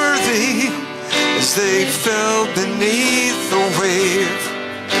unworthy as they fell beneath the wave,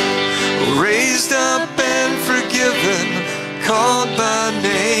 raised up and forgiven, called by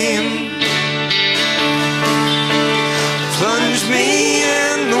name. Plunge me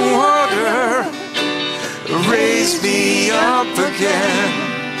in the water, raise me up again.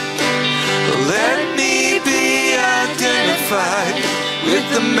 Let me be identified with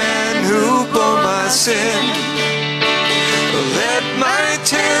the man who bore my sin. Let my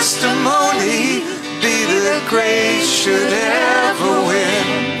testimony be the grace should ever win.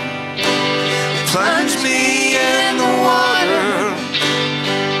 Plunge me in the water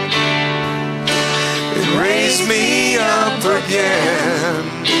and raise me up again.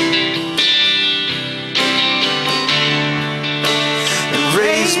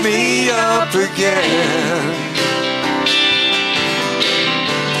 Raise me up again,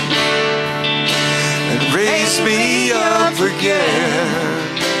 and raise me up again,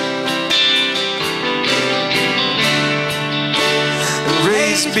 and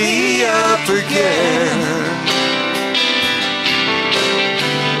raise me up again.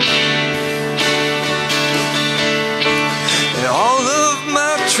 And all of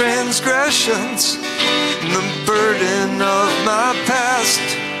my transgressions, the burden of my past,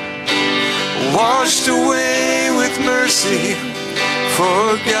 washed away with mercy,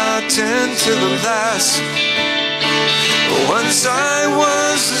 forgotten to the last. Once I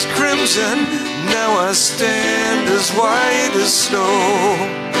was as crimson, now I stand as white as snow.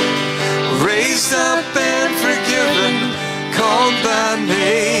 Raised up and forgiven, called by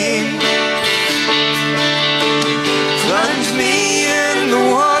name. Plunge me in the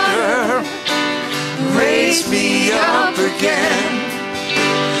water, raise me up again.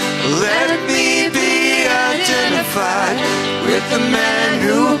 Let me be identified with the man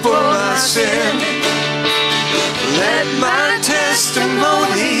who bore my sin. Let my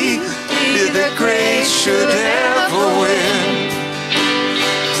testimony be the grace should ever win.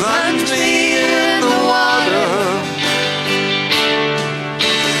 Plunge me in the water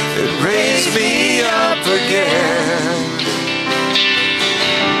and raise me up again.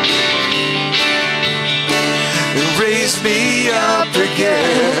 Raise me up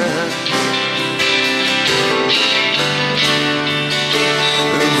again.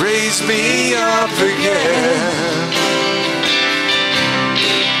 Raise me up again.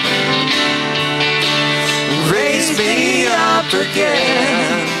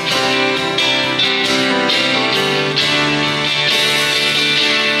 forget.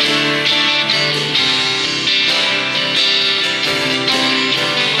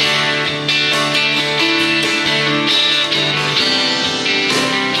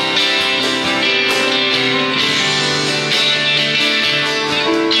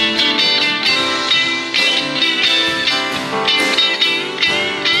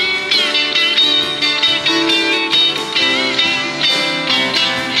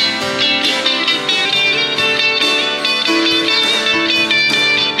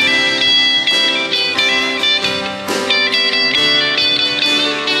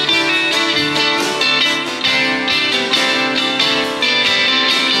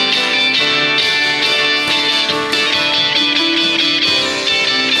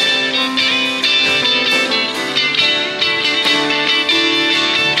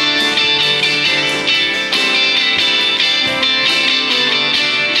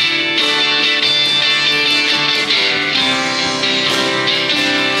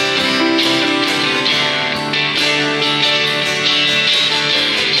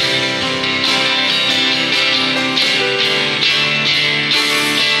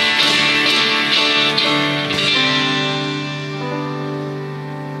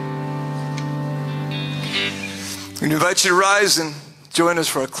 We invite you to rise and join us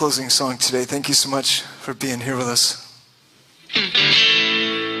for our closing song today. Thank you so much for being here with us.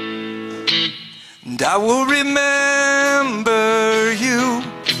 And I will remember you,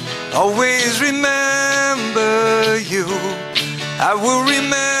 always remember you. I will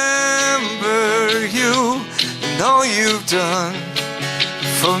remember you and all you've done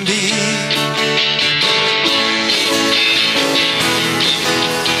for me.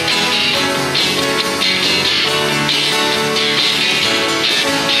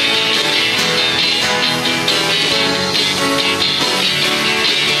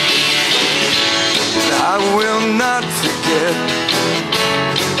 I will not forget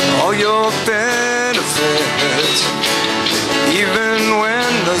all your benefits, even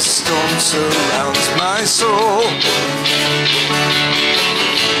when the storm surrounds my soul.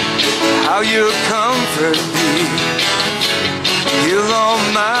 How you comfort me, heal all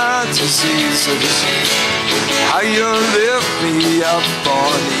my diseases. How you lift me up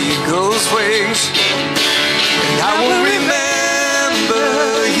on eagle's wings. And I will remember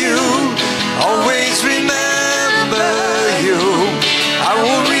you, always remember you. I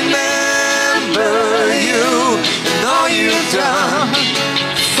will remember you and all you've done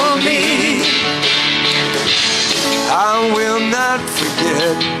for me. I will not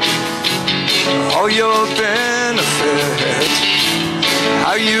forget all your benefits,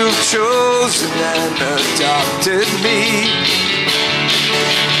 how you've chosen and adopted me.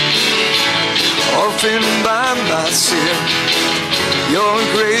 Orphaned by my sin, your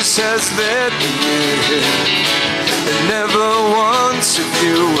grace has led me in, and never once have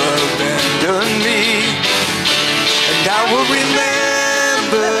you abandoned me. And I will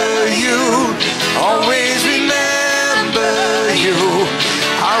remember you, always remember you.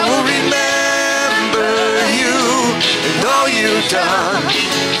 I will remember you and all you've done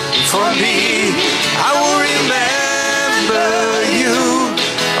for me. I will remember you,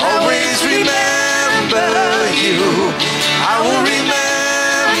 always remember you. I will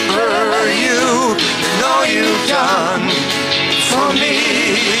remember you and all you've done for me.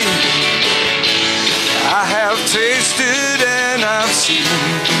 I have tasted and I've seen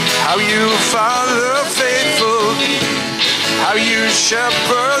how you father faithfully, how you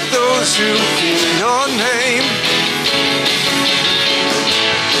shepherd those who fear your name.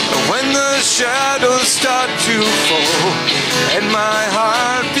 When the shadows start to fall and my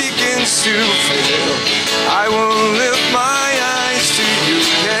heart begins to fail, I will lift my eyes to you,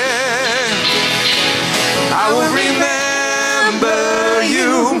 yeah. I will remember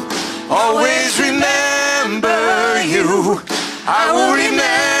you, always remember you. I will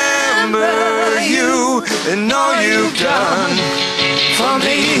remember you and all you've done for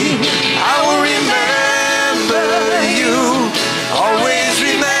me. I will remember you, always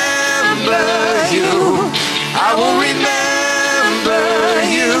remember you. I will remember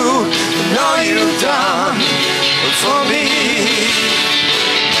you and all you've done for me.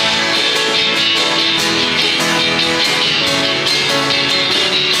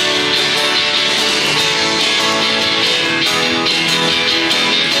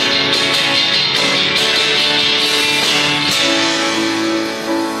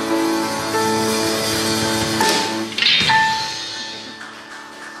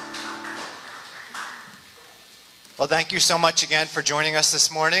 Well, Well, thank you so much again for joining us this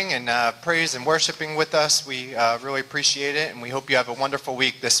morning and praise and worshiping with us. We really appreciate it, and we hope you have a wonderful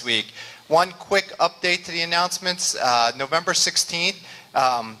week this week. One quick update to the announcements. November 16th,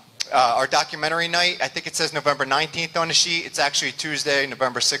 our documentary night, I think it says November 19th on the sheet. It's actually Tuesday,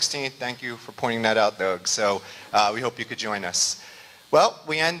 November 16th. Thank you for pointing that out, Doug. So we hope you could join us. Well,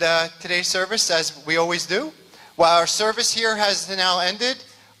 we end today's service as we always do. While our service here has now ended,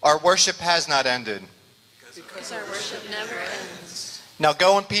 our worship has not ended. Because our worship never ends. Now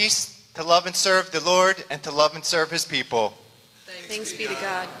go in peace to love and serve the Lord and to love and serve his people. Thanks be to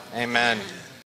God. Amen.